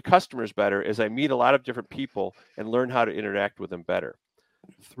talk to customers better as I meet a lot of different people and learn how to interact with them better.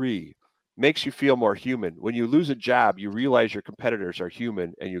 3, makes you feel more human. When you lose a job, you realize your competitors are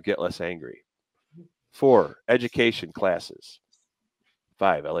human and you get less angry. 4, education classes.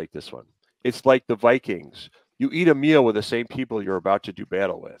 5, I like this one. It's like the Vikings. You eat a meal with the same people you're about to do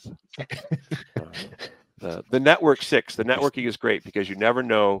battle with. The network 6, the networking is great because you never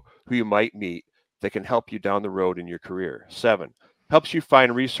know who you might meet that can help you down the road in your career. 7, helps you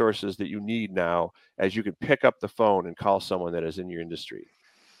find resources that you need now as you can pick up the phone and call someone that is in your industry.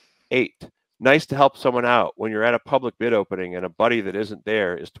 8, nice to help someone out when you're at a public bid opening and a buddy that isn't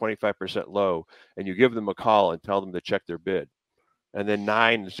there is 25% low and you give them a call and tell them to check their bid. And then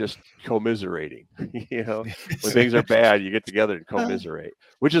 9 is just commiserating. When things are bad, you get together and commiserate,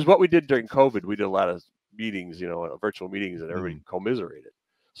 which is what we did during COVID. We did a lot of meetings, virtual meetings, and everybody commiserated.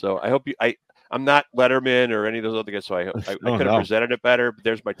 So I hope I'm not Letterman or any of those other guys, so I could have presented it better, but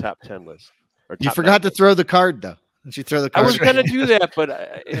there's my top 10 list. You forgot to throw the card, though. Did you throw the card? I was going to do that, but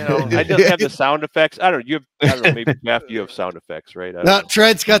I don't have the sound effects. I don't know. Maybe Jeff, you have sound effects, right? No,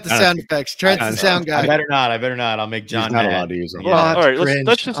 Trent's got the sound effects. Trent's the sound guy. I better not. I'll make John not allowed to use them. Well, all right,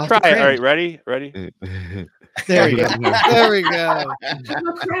 let's just try it. All right, ready? There we go. There we go.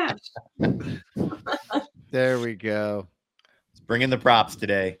 There we go. Let's bring in the props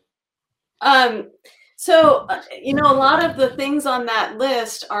today. So, a lot of the things on that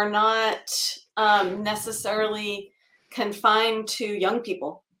list are not necessarily confined to young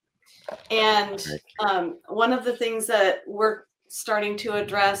people. And one of the things that we're starting to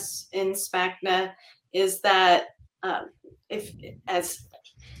address in SMACNA is that if as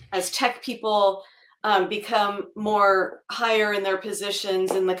tech people become more higher in their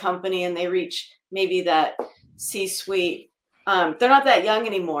positions in the company and they reach maybe that C-suite, they're not that young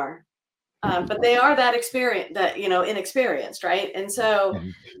anymore. But they are that inexperienced, right? And so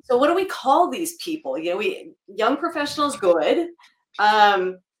what do we call these people? Young professionals, good.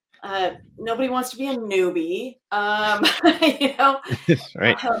 Nobody wants to be a newbie,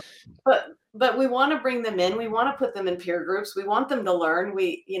 right. But we want to bring them in. We want to put them in peer groups. We want them to learn.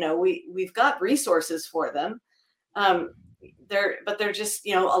 We've got resources for them. They're just,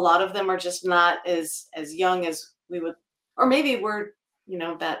 a lot of them are just not as young as we would, or maybe we're,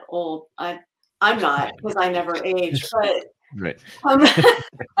 that old. I'm not, because I never aged, but right.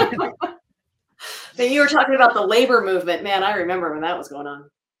 Then you were talking about the labor movement, man. I remember when that was going on.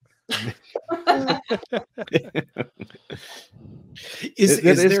 Is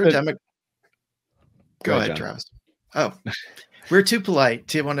there a demographic? Go ahead, Travis. Oh, we're too polite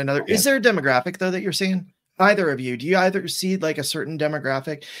to one another. Yeah. Is there a demographic though that you're seeing? Either of you, do you either see like a certain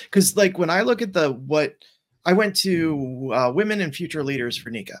demographic? Because like when I look at I went to Women and Future Leaders for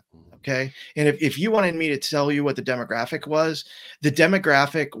NICA. Okay. And if you wanted me to tell you what the demographic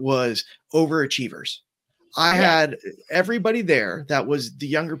was overachievers. I had everybody there that was the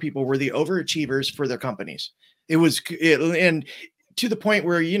younger people were the overachievers for their companies. And to the point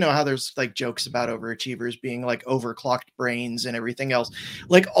where, you know, how there's like jokes about overachievers being like overclocked brains and everything else,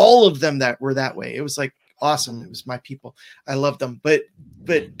 like all of them that were that way. It was like awesome. It was my people. I love them. But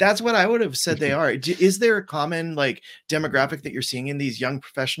that's what I would have said they are. Is there a common like demographic that you're seeing in these young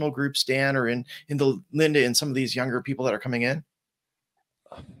professional groups, Dan, or in the Linda and some of these younger people that are coming in?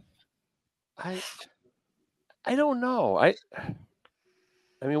 I don't know. I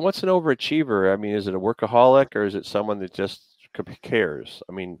mean, what's an overachiever? I mean, is it a workaholic or is it someone that just cares?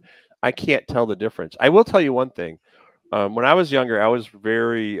 I mean, I can't tell the difference. I will tell you one thing. When I was younger, I was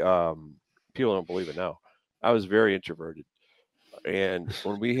very, people don't believe it now, I was very introverted. And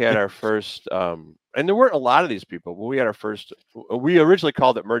when we had our first, and there weren't a lot of these people, when we had our first, we originally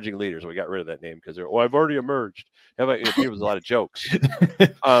called it Merging Leaders. We got rid of that name because I've already emerged. It was a lot of jokes.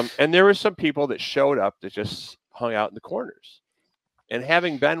 And there were some people that showed up that just hung out in the corners. And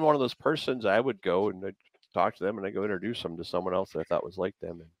having been one of those persons, I would go and I'd talk to them and I'd go introduce them to someone else that I thought was like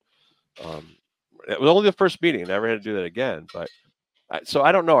them. And it was only the first meeting. I never had to do that again. But so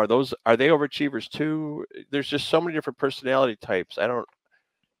I don't know. Are they overachievers too? There's just so many different personality types.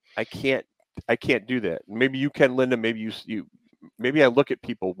 I can't do that. Maybe you can, Linda. Maybe maybe I look at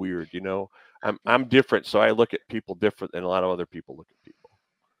people weird. You know, I'm different, so I look at people different than a lot of other people look at people.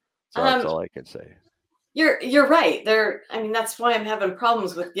 So that's all I can say. You're right. I mean, that's why I'm having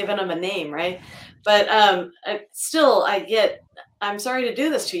problems with giving them a name, right? But I'm sorry to do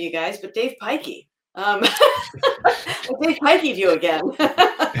this to you guys, but Dave Pikey. Dave Pikey'd you again.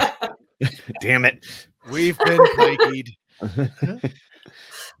 Damn it. We've been pikeyed.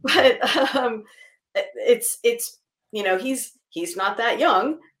 But it's you know, he's not that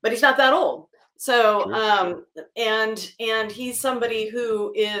young, but he's not that old. So and he's somebody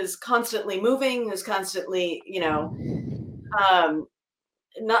who is constantly moving, who's constantly, you know,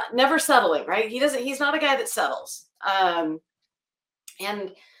 never settling, right? He's not a guy that settles.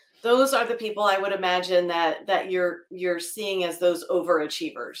 And those are the people I would imagine that you're seeing as those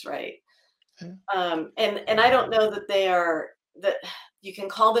overachievers, right? And I don't know that that you can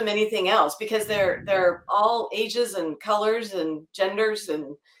call them anything else because they're all ages and colors and genders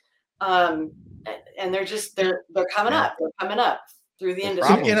and they're coming up. They're coming up through the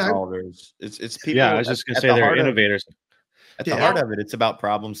industry. Problem solvers. It's people. Yeah, I was just gonna say they're innovators. At the heart of it, it's about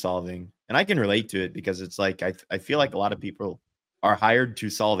problem solving, and I can relate to it because it's like I feel like a lot of people are hired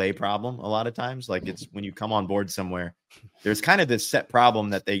to solve a problem. A lot of times, like it's when you come on board somewhere, there's kind of this set problem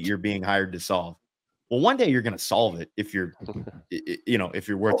that you're being hired to solve. Well, one day you're going to solve it if you're, you know, if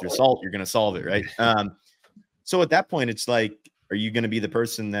you're worth your salt, you're going to solve it, right? So at that point, it's like, are you going to be the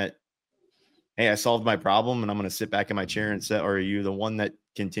person that, hey, I solved my problem and I'm going to sit back in my chair and or are you the one that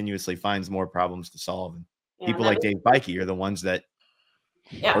continuously finds more problems to solve? And people like Dave Pikey are the ones that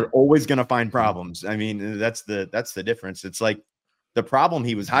are always going to find problems. I mean, that's the difference. It's like the problem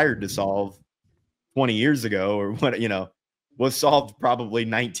he was hired to solve 20 years ago or what, you know, was solved probably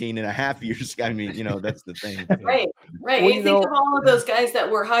 19 and a half years ago. I mean, you know, that's the thing. Right. Well, you think of all of those guys that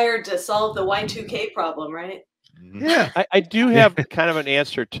were hired to solve the Y2K problem, right? Yeah. I do have kind of an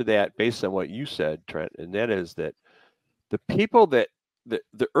answer to that based on what you said, Trent, and that is that the people that the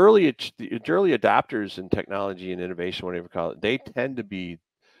early adopters in technology and innovation, whatever you call it, they tend to be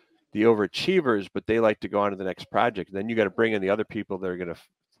the overachievers, but they like to go on to the next project. And then you got to bring in the other people that are going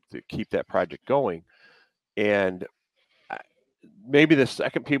to keep that project going. And maybe the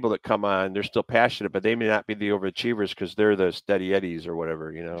second people that come on, they're still passionate, but they may not be the overachievers because they're the steady eddies or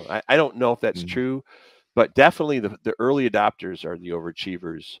whatever, you know. I don't know if that's true, but definitely the early adopters are the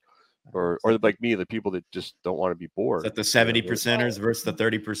overachievers, or like me, the people that just don't want to be bored. Is that the 70%ers versus the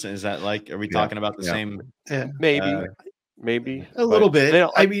 30%? Is that like, are we talking about the same? Yeah. Maybe a little bit.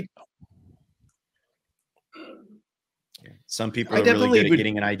 I mean, some people are really good at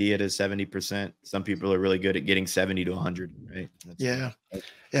getting an idea to 70%. Some people are really good at getting 70 to 100, right?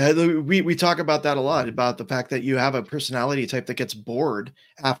 We talk about that a lot, about the fact that you have a personality type that gets bored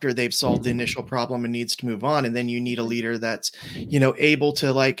after they've solved the initial problem and needs to move on. And then you need a leader that's, you know, able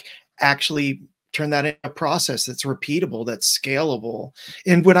to like actually turn that into a process that's repeatable, that's scalable.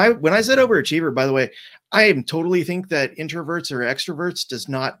 And when I said overachiever, by the way, I totally think that introverts or extroverts does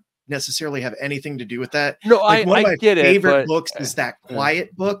not necessarily have anything to do with that. No, like one of my favorite it, books is that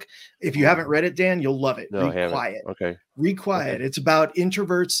Quiet book. If you haven't read it, Dan, you'll love it. Read Quiet. Okay. Read Quiet. It's about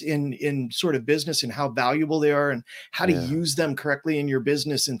introverts in sort of business and how valuable they are and how to use them correctly in your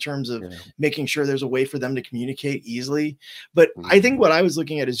business in terms of making sure there's a way for them to communicate easily. But I think what I was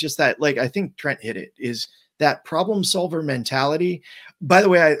looking at is just that, like, I think Trent hit it, is that problem solver mentality. By the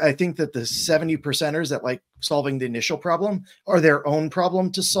way, I think that the 70%ers that like solving the initial problem are their own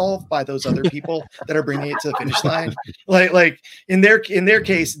problem to solve by those other people that are bringing it to the finish line. Like in their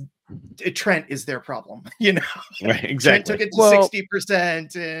case, Trent is their problem, you know. Right, exactly. Trent took it to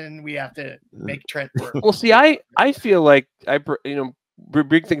 60%, and we have to make Trent work. Well, see, I feel like we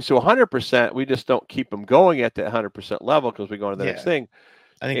bring things to 100%. We just don't keep them going at the 100% level because we go on to the next thing.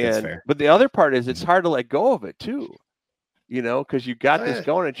 I think that's fair. But the other part is it's hard to let go of it too, you know, because you got this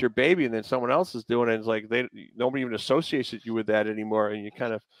going, it's your baby, and then someone else is doing it. It's like nobody even associates you with that anymore, and you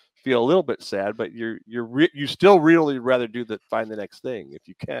kind of feel a little bit sad. But you still really rather find the next thing if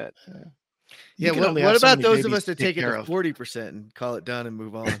you can. Yeah, what about those of us that take it to 40% and call it done and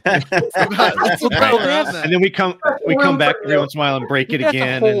move on? And then we come back every once in a while and break it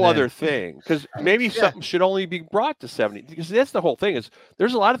again. That's a whole other thing, because maybe something should only be brought to 70. Because that's the whole thing. Is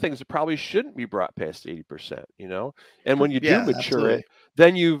there's a lot of things that probably shouldn't be brought past 80%. You know, and when you do mature it,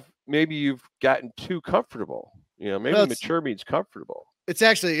 then you've gotten too comfortable. You know, maybe mature means comfortable. It's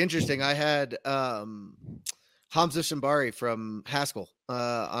actually interesting. I had Hamza Shambari from Haskell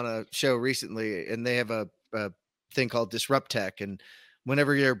on a show recently, and they have a thing called Disrupt Tech. And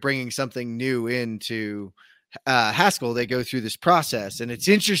whenever you're bringing something new into Haskell, they go through this process. And it's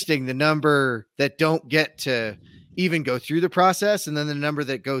interesting, the number that don't get to even go through the process, and then the number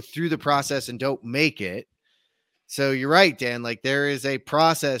that go through the process and don't make it. So you're right, Dan, like there is a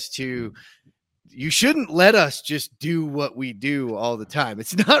process to, you shouldn't let us just do what we do all the time.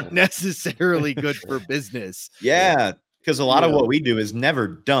 It's not necessarily good for business. Yeah. Because a lot of what we do is never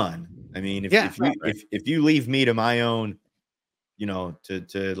done. I mean, if you leave me to my own, you know,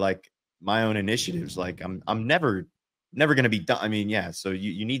 to like my own initiatives, like I'm never going to be done. I mean, so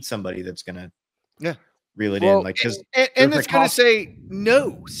you need somebody that's going to reel it in, like, because and it's going to say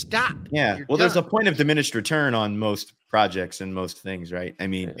no, stop. Yeah. Well, there's a point of diminished return on most projects and most things, right? I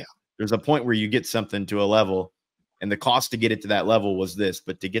mean, there's a point where you get something to a level, and the cost to get it to that level was this,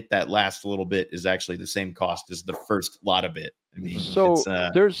 but to get that last little bit is actually the same cost as the first lot of it. I mean, so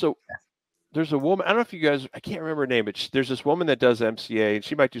there's a woman, I don't know if you guys, I can't remember her name, but there's this woman that does MCAA, and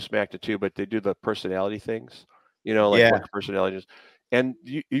she might do SMACNA too, but they do the personality things, you know, like what personalities. And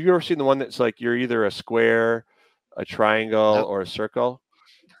you ever seen the one that's like you're either a square, a triangle, or a circle?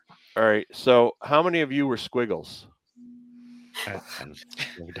 All right. So how many of you were squiggles? I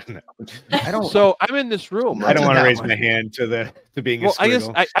don't. So I'm in this room. I don't want to raise my hand to being a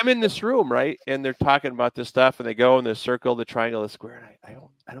squiggle. I'm in this room, right? And they're talking about this stuff, and they go in the circle, the triangle, the square. And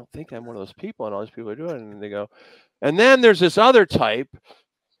I don't think I'm one of those people, and all these people are doing it. And they go, and then there's this other type,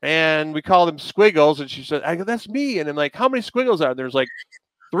 and we call them squiggles. And she said, I go, that's me. And I'm like, how many squiggles are there? There's like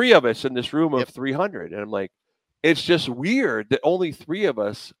 3 of us in this room of 300. And I'm like, it's just weird that only 3 of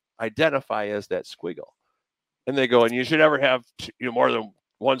us identify as that squiggle. And they go, and you should never have more than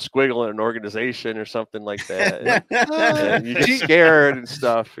one squiggle in an organization or something like that. And you get scared and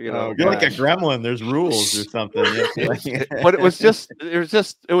stuff, you know. You're like a gremlin. There's rules or something. But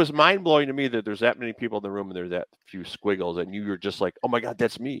it was mind blowing to me that there's that many people in the room and there's that few squiggles, and you were just like, oh my God,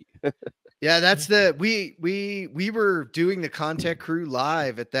 that's me. Yeah, that's we were doing the Content Crew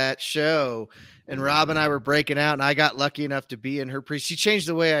live at that show, and Rob and I were breaking out, and I got lucky enough to be in her she changed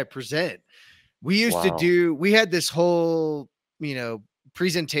the way I present. We used to we had this whole,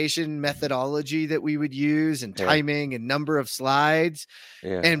 presentation methodology that we would use, and timing and number of slides.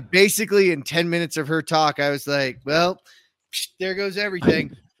 Yeah. And basically in 10 minutes of her talk, I was like, well, there goes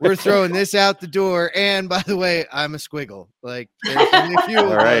everything. We're throwing this out the door. And by the way, I'm a squiggle. Like, there's only a few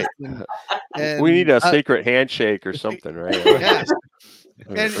of us. And we need a secret handshake or something, right? Yeah.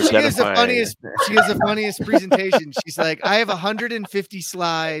 And she has the funniest presentation. She's like, I have 150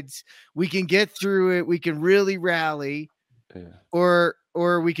 slides. We can get through it. We can really rally. Yeah.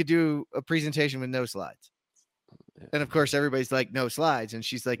 Or we could do a presentation with no slides. Yeah. And of course, everybody's like, no slides. And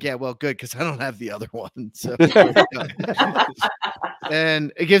she's like, yeah, well, good, because I don't have the other one. So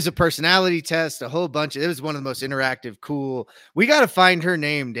and it gives a personality test, a whole bunch. It was one of the most interactive, cool. We got to find her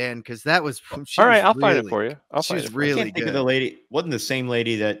name, Dan, because that was all right. I'll find it for you. She was really good. Think of the lady. Wasn't the same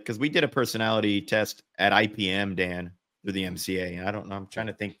lady that, because we did a personality test at IPM, Dan, through the MCAA. And I don't know. I'm trying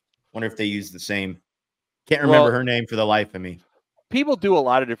to think. Wonder if they use the same. Can't remember her name for the life of me. People do a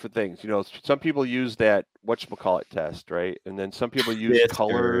lot of different things. Some people use that whatchamacallit test, right? And then some people use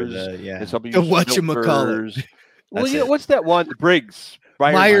colors. And some people use whatchamacallit. Well, what's that one? Briggs.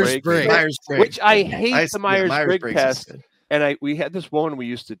 Myers-Briggs. Which I hate the Myers-Briggs test. And we had this woman we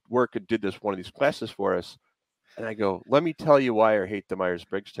used to work and did one of these classes for us. And I go, let me tell you why I hate the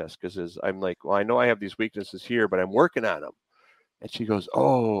Myers-Briggs test. Because I'm like, well, I know I have these weaknesses here, but I'm working on them. And she goes,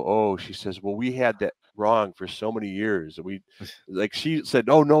 oh, she says, well, we had that wrong for so many years. She said,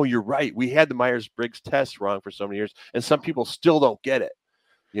 oh, no, you're right. We had the Myers-Briggs test wrong for so many years. And some people still don't get it.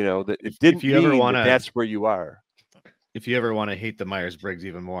 That it didn't mean that's where you are. If you ever want to hate the Myers-Briggs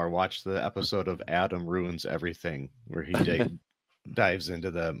even more, watch the episode of Adam Ruins Everything, where he dives into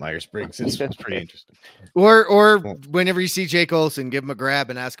the Myers-Briggs. It's pretty interesting. Or whenever you see Jake Olsen, give him a grab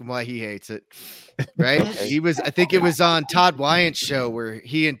and ask him why he hates it. Right? I think it was on Todd Wyant's show where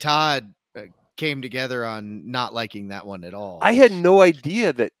he and Todd came together on not liking that one at all. I had no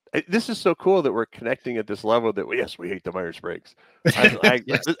idea that. This is so cool that we're connecting at this level that yes, we hate the Myers-Briggs.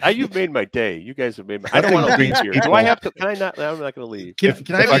 You've made my day. You guys have made my. I don't want to leave here. Do I have to? Can I not? I'm not going to leave. Can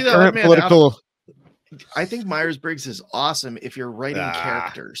I be the current political? I think Myers-Briggs is awesome if you're writing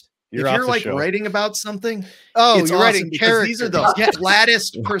characters. If you're like writing about something, you're writing characters. These are the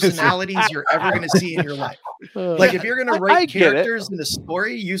flattest personalities you're ever going to see in your life. Like if you're going to write characters in a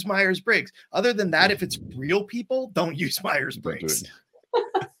story, use Myers-Briggs. Other than that, if it's real people, don't use Myers-Briggs.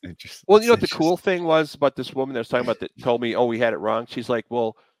 Well, you know what the cool thing was about this woman that was talking about that told me, oh, we had it wrong. She's like,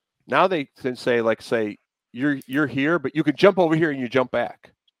 well, now they can say you're here, but you can jump over here and you jump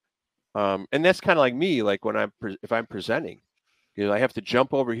back. And that's kind of like me, like when if I'm presenting, I have to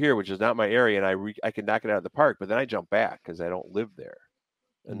jump over here, which is not my area, and I can knock it out of the park, but then I jump back because I don't live there.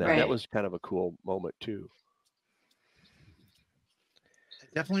 And that was kind of a cool moment too.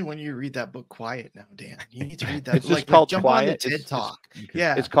 Definitely when you read that book, Quiet now, Dan. You need to read that. It's called jump Quiet. On the TED Talk.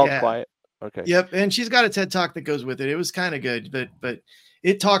 It's called Quiet. Okay. Yep. And she's got a TED Talk that goes with it. It was kind of good, but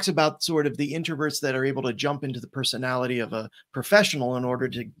it talks about sort of the introverts that are able to jump into the personality of a professional in order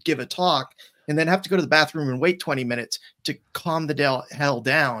to give a talk and then have to go to the bathroom and wait 20 minutes to calm the hell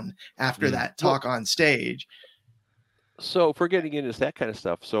down after that talk on stage. So if we're getting into that kind of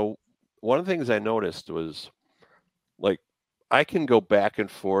stuff. So one of the things I noticed was like, I can go back and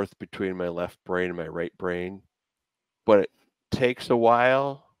forth between my left brain and my right brain, but it takes a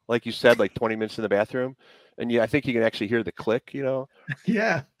while. Like you said, like 20 minutes in the bathroom. And I think you can actually hear the click,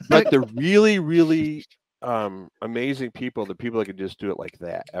 Yeah. But the really, really amazing people, the people that can just do it like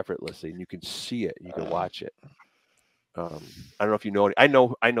that effortlessly, and you can see it, you can watch it. I don't know if you know it. I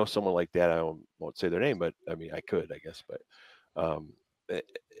know someone like that. I won't say their name, but I mean, I could, I guess. But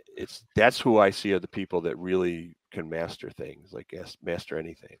that's who I see are the people that really can master things, like master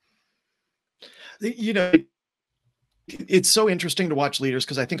anything. It's so interesting to watch leaders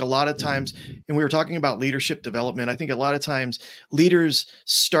because I think a lot of times, and we were talking about leadership development, I think a lot of times leaders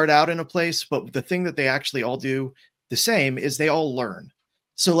start out in a place, but the thing that they actually all do the same is they all learn.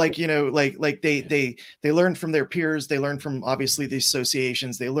 So like they learn from their peers, they learn from obviously the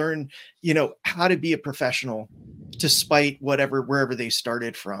associations, they learn, how to be a professional despite wherever they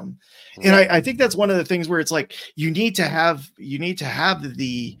started from. And I think that's one of the things where it's like, you need to have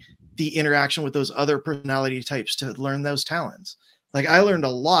the interaction with those other personality types to learn those talents. Like I learned a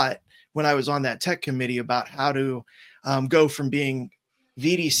lot when I was on that tech committee about how to go from being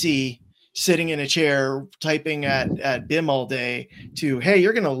VDC, sitting in a chair, typing at BIM all day to, hey,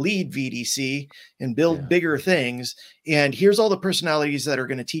 you're going to lead VDC and build bigger things. And here's all the personalities that are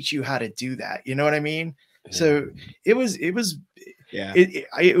going to teach you how to do that. You know what I mean? Yeah. So it was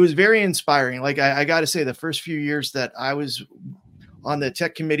very inspiring. Like I got to say the first few years that I was on the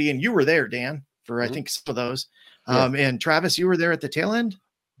tech committee, and you were there, Dan, for I think some of those. And Travis, you were there at the tail end.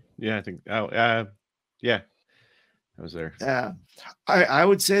 Yeah, I think. I was there. Yeah, I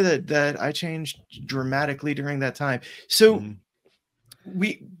would say that I changed dramatically during that time. So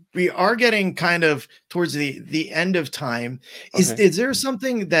we are getting kind of towards the end of time. Is there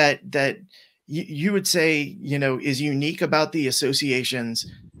something that you would say is unique about the associations?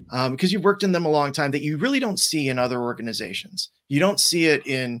 Because you've worked in them a long time, that you really don't see in other organizations. You don't see it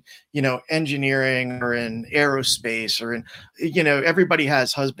in, engineering or in aerospace or in, everybody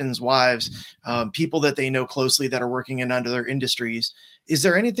has husbands, wives, people that they know closely that are working in other industries. Is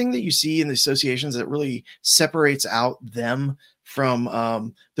there anything that you see in the associations that really separates out them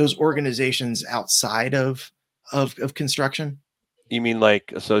from those organizations outside of construction? You mean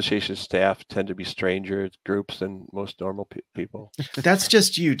like association staff tend to be stranger groups than most normal people? That's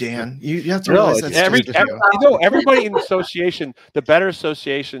just you, Dan. You have to realize that's everybody in the association. The better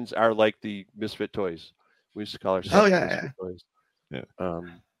associations are like the misfit toys. We used to call ourselves. Misfit toys. Yeah.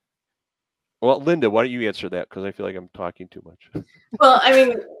 Well, Linda, why don't you answer that? Because I feel like I'm talking too much. Well, I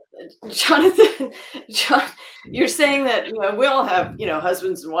mean, Jonathan, you're saying that we all have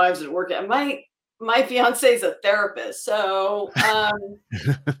husbands and wives at work. My fiance is a therapist, so do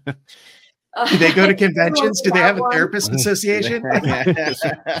they go to conventions? Do they have a therapist association?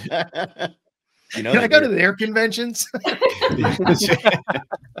 You know, Can I go to their conventions?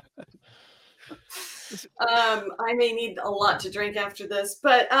 I may need a lot to drink after this,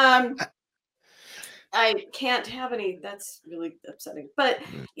 but I can't have any. That's really upsetting. But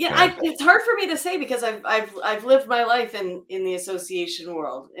yeah, it's hard for me to say because I've lived my life in the association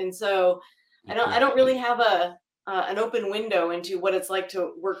world, and so I don't really have an open window into what it's like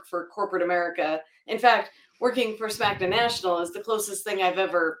to work for corporate America. In fact, working for SMACNA National is the closest thing I've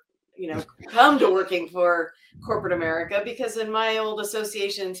ever come to working for corporate America, because in my old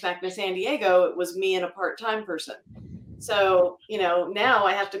association, SMACNA San Diego, it was me and a part-time person. So, now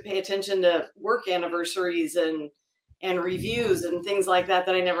I have to pay attention to work anniversaries and reviews and things like that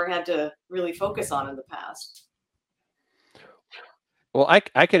I never had to really focus on in the past. Well,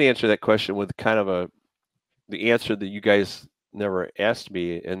 I can answer that question with kind of the answer that you guys never asked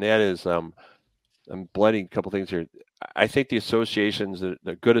me, and that is I'm blending a couple things here. I think the associations,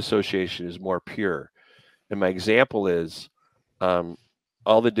 the good association is more pure. And my example is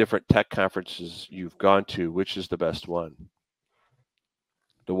all the different tech conferences you've gone to, which is the best one?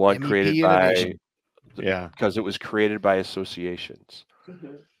 The one MEP created Innovation. by, because it was created by associations,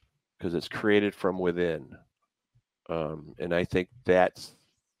 because it's created from within. And I think that's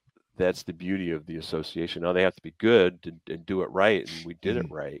the beauty of the association. Now they have to be good and do it right, and we did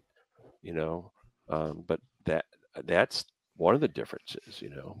it right, but that's one of the differences.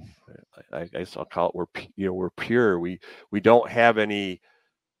 I guess I'll call it we're pure. We don't have any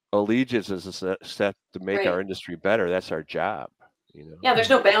allegiances set to make our industry better. That's our job. Yeah, there's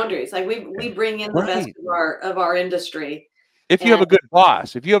no boundaries. Like we bring in the best of our industry. If you have a good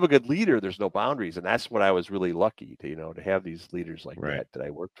boss, if you have a good leader, there's no boundaries, and that's what I was really lucky to to have these leaders like that I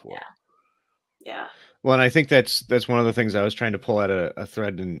worked for. Yeah. Well, and I think that's one of the things I was trying to pull at a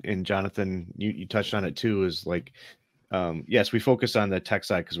thread in Jonathan. You touched on it too. Is like, yes, we focus on the tech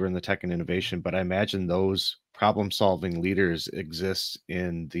side because we're in the tech and innovation, but I imagine those problem-solving leaders exist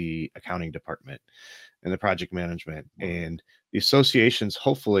in the accounting department and the project management, and the associations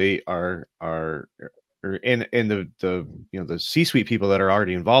hopefully are and the C-suite people that are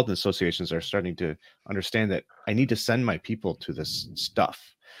already involved in associations are starting to understand that I need to send my people to this stuff.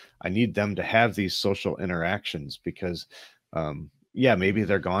 I need them to have these social interactions because, maybe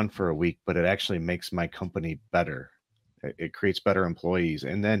they're gone for a week, but it actually makes my company better. It creates better employees.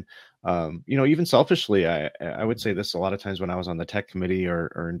 And then, even selfishly, I would say this a lot of times when I was on the tech committee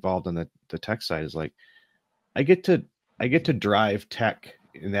or involved on the tech side is like, I get to drive tech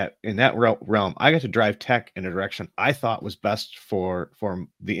in that realm. I got to drive tech in a direction I thought was best for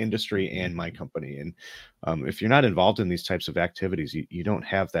the industry and my company. And if you're not involved in these types of activities, you don't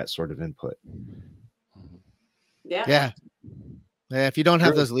have that sort of input. Yeah. If you don't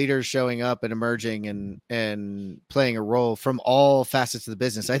have those leaders showing up and emerging and playing a role from all facets of the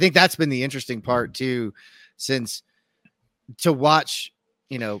business, I think that's been the interesting part too, since to watch,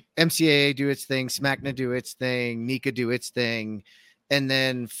 MCAA do its thing, SMACNA do its thing, NECA do its thing. And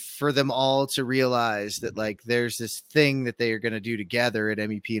then for them all to realize that like there's this thing that they are going to do together at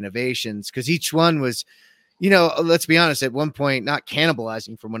MEP Innovations, because each one was, let's be honest, at one point not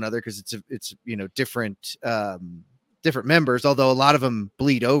cannibalizing from one another because it's different members, although a lot of them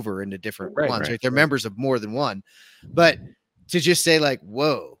bleed over into different ones. Right? They're members of more than one, but to just say like,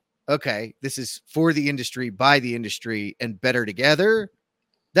 whoa, okay, this is for the industry, by the industry, and better together.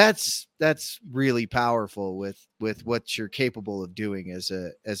 That's really powerful with what you're capable of doing as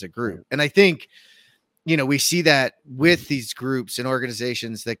a group. And I think, we see that with these groups and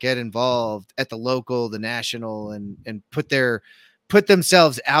organizations that get involved at the local, the national, and put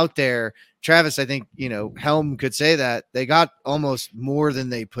themselves out there. Travis, I think, Helm could say that they got almost more than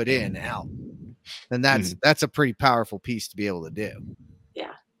they put in out. And that's a pretty powerful piece to be able to do.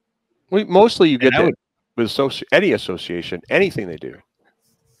 Yeah. Mostly you get that with any association, anything they do.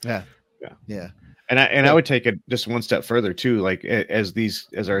 Yeah. And I would take it just one step further too. Like as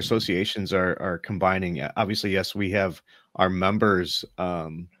our associations are combining, obviously, yes, we have our members,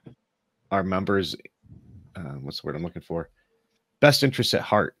 what's the word I'm looking for? Best interests at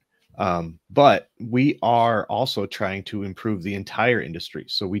heart. But we are also trying to improve the entire industry.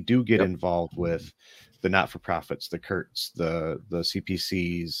 So we do get involved with the not-for-profits, the CURTs, the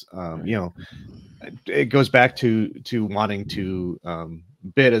CPCs. It goes back to wanting to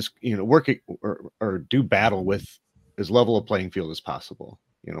bid as work or do battle with as level a playing field as possible.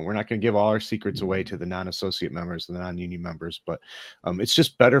 We're not going to give all our secrets away to the non-associate members and the non-union members, but it's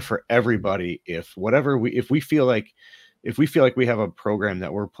just better for everybody if we feel like we have a program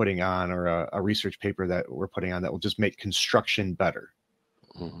that we're putting on or a research paper that we're putting on that will just make construction better.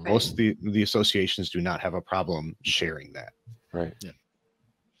 Right. Most of the associations do not have a problem sharing that. Right.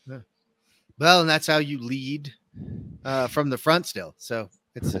 Yeah. Well, and that's how you lead from the front still. So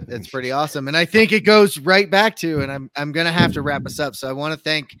it's pretty awesome. And I think it goes right back to, and I'm going to have to wrap us up. So I want to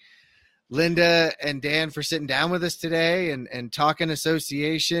thank Linda and Dan for sitting down with us today and talking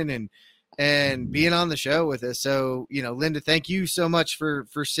association and being on the show with us. So, Linda, thank you so much for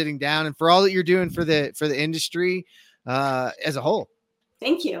sitting down and for all that you're doing for the industry as a whole.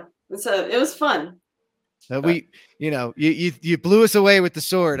 Thank you. It was fun. You blew us away with the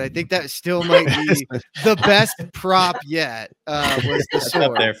sword. I think that still might be the best prop yet. Was the sword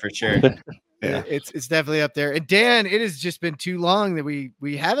up there for sure? Yeah, it's definitely up there. And Dan, it has just been too long that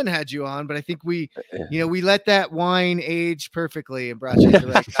we haven't had you on, but I think we let that wine age perfectly and brought you at the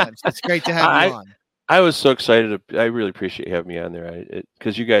right time. So it's great to have you on. I was so excited. I really appreciate you having me on there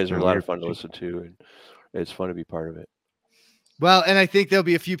because you guys are a lot of fun to listen to, and it's fun to be part of it. Well, and I think there'll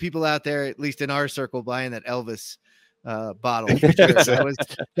be a few people out there, at least in our circle, buying that Elvis bottle. For sure.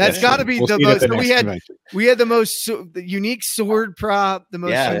 That's got to be the most. So we had the most unique sword prop, the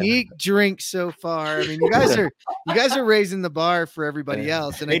most unique drink so far. I mean, you guys are raising the bar for everybody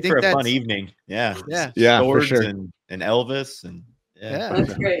else, and I think for a that's fun evening. Yeah, for sure. and Elvis, and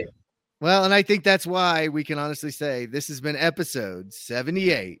that's great. Well, and I think that's why we can honestly say this has been episode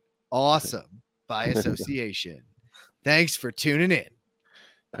 78. Awesome by association. Thanks for tuning in.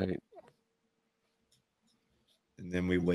 All right. then we wait.